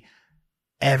 every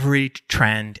every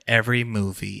trend, every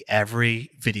movie,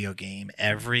 every video game,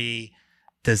 every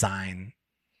design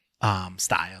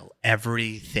style,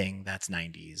 everything that's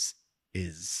 90s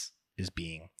is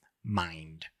being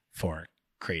mined for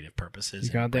creative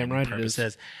purposes. You're goddamn right purposes. it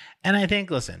is. And I think,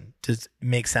 listen, does it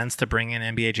make sense to bring in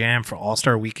NBA Jam for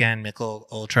All-Star Weekend? Michelob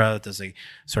Ultra does a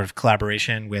sort of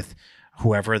collaboration with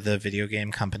whoever the video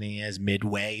game company is,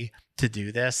 Midway, to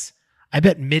do this. I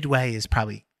bet Midway is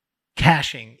probably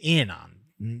cashing in on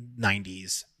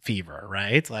 90s fever,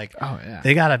 right? Like, oh yeah,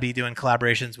 they got to be doing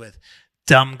collaborations with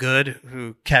Dumb Good,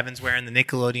 who Kevin's wearing the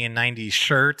Nickelodeon 90s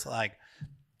shirt. Like,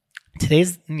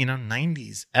 today's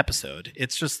 90s episode,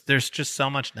 it's just there's just so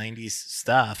much 90s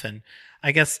stuff, and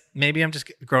I guess maybe I'm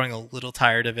just growing a little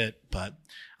tired of it, but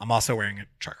I'm also wearing a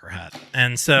trucker hat,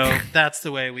 and so that's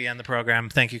the way we end the program.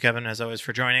 Thank you, Kevin, as always,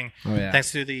 for joining.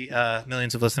 Thanks to the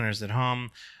millions of listeners at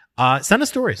home. Send us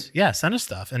stories. Send us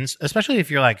stuff, and especially if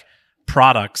you're like,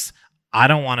 products, I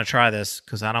don't want to try this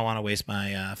because I don't want to waste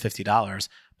my $50,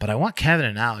 but I want Kevin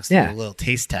and Alex to do a little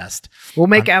taste test. We'll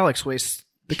make Alex waste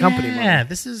the company money. Yeah,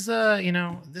 this is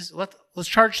let's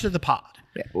charge to the pod.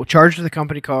 Yeah, we'll charge to the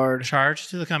company card. Charge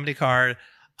to the company card.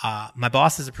 My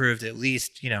boss has approved at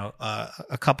least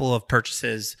a couple of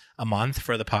purchases a month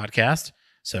for the podcast.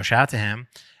 So shout out to him.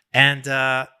 And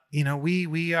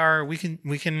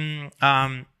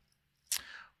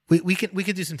we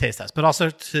could do some taste tests, but also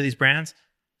to these brands,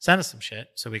 send us some shit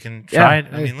so we can try it.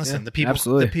 I mean, listen, the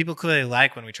people clearly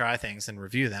like when we try things and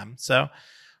review them. So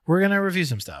we're going to review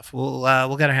some stuff.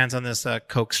 We'll get our hands on this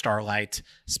Coke Starlight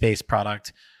space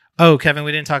product. Oh, Kevin,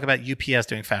 we didn't talk about UPS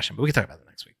doing fashion, but we can talk about that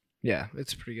next week. Yeah,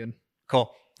 it's pretty good.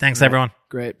 Cool. Thanks, everyone.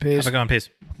 Great. Peace. Have a good one. Peace.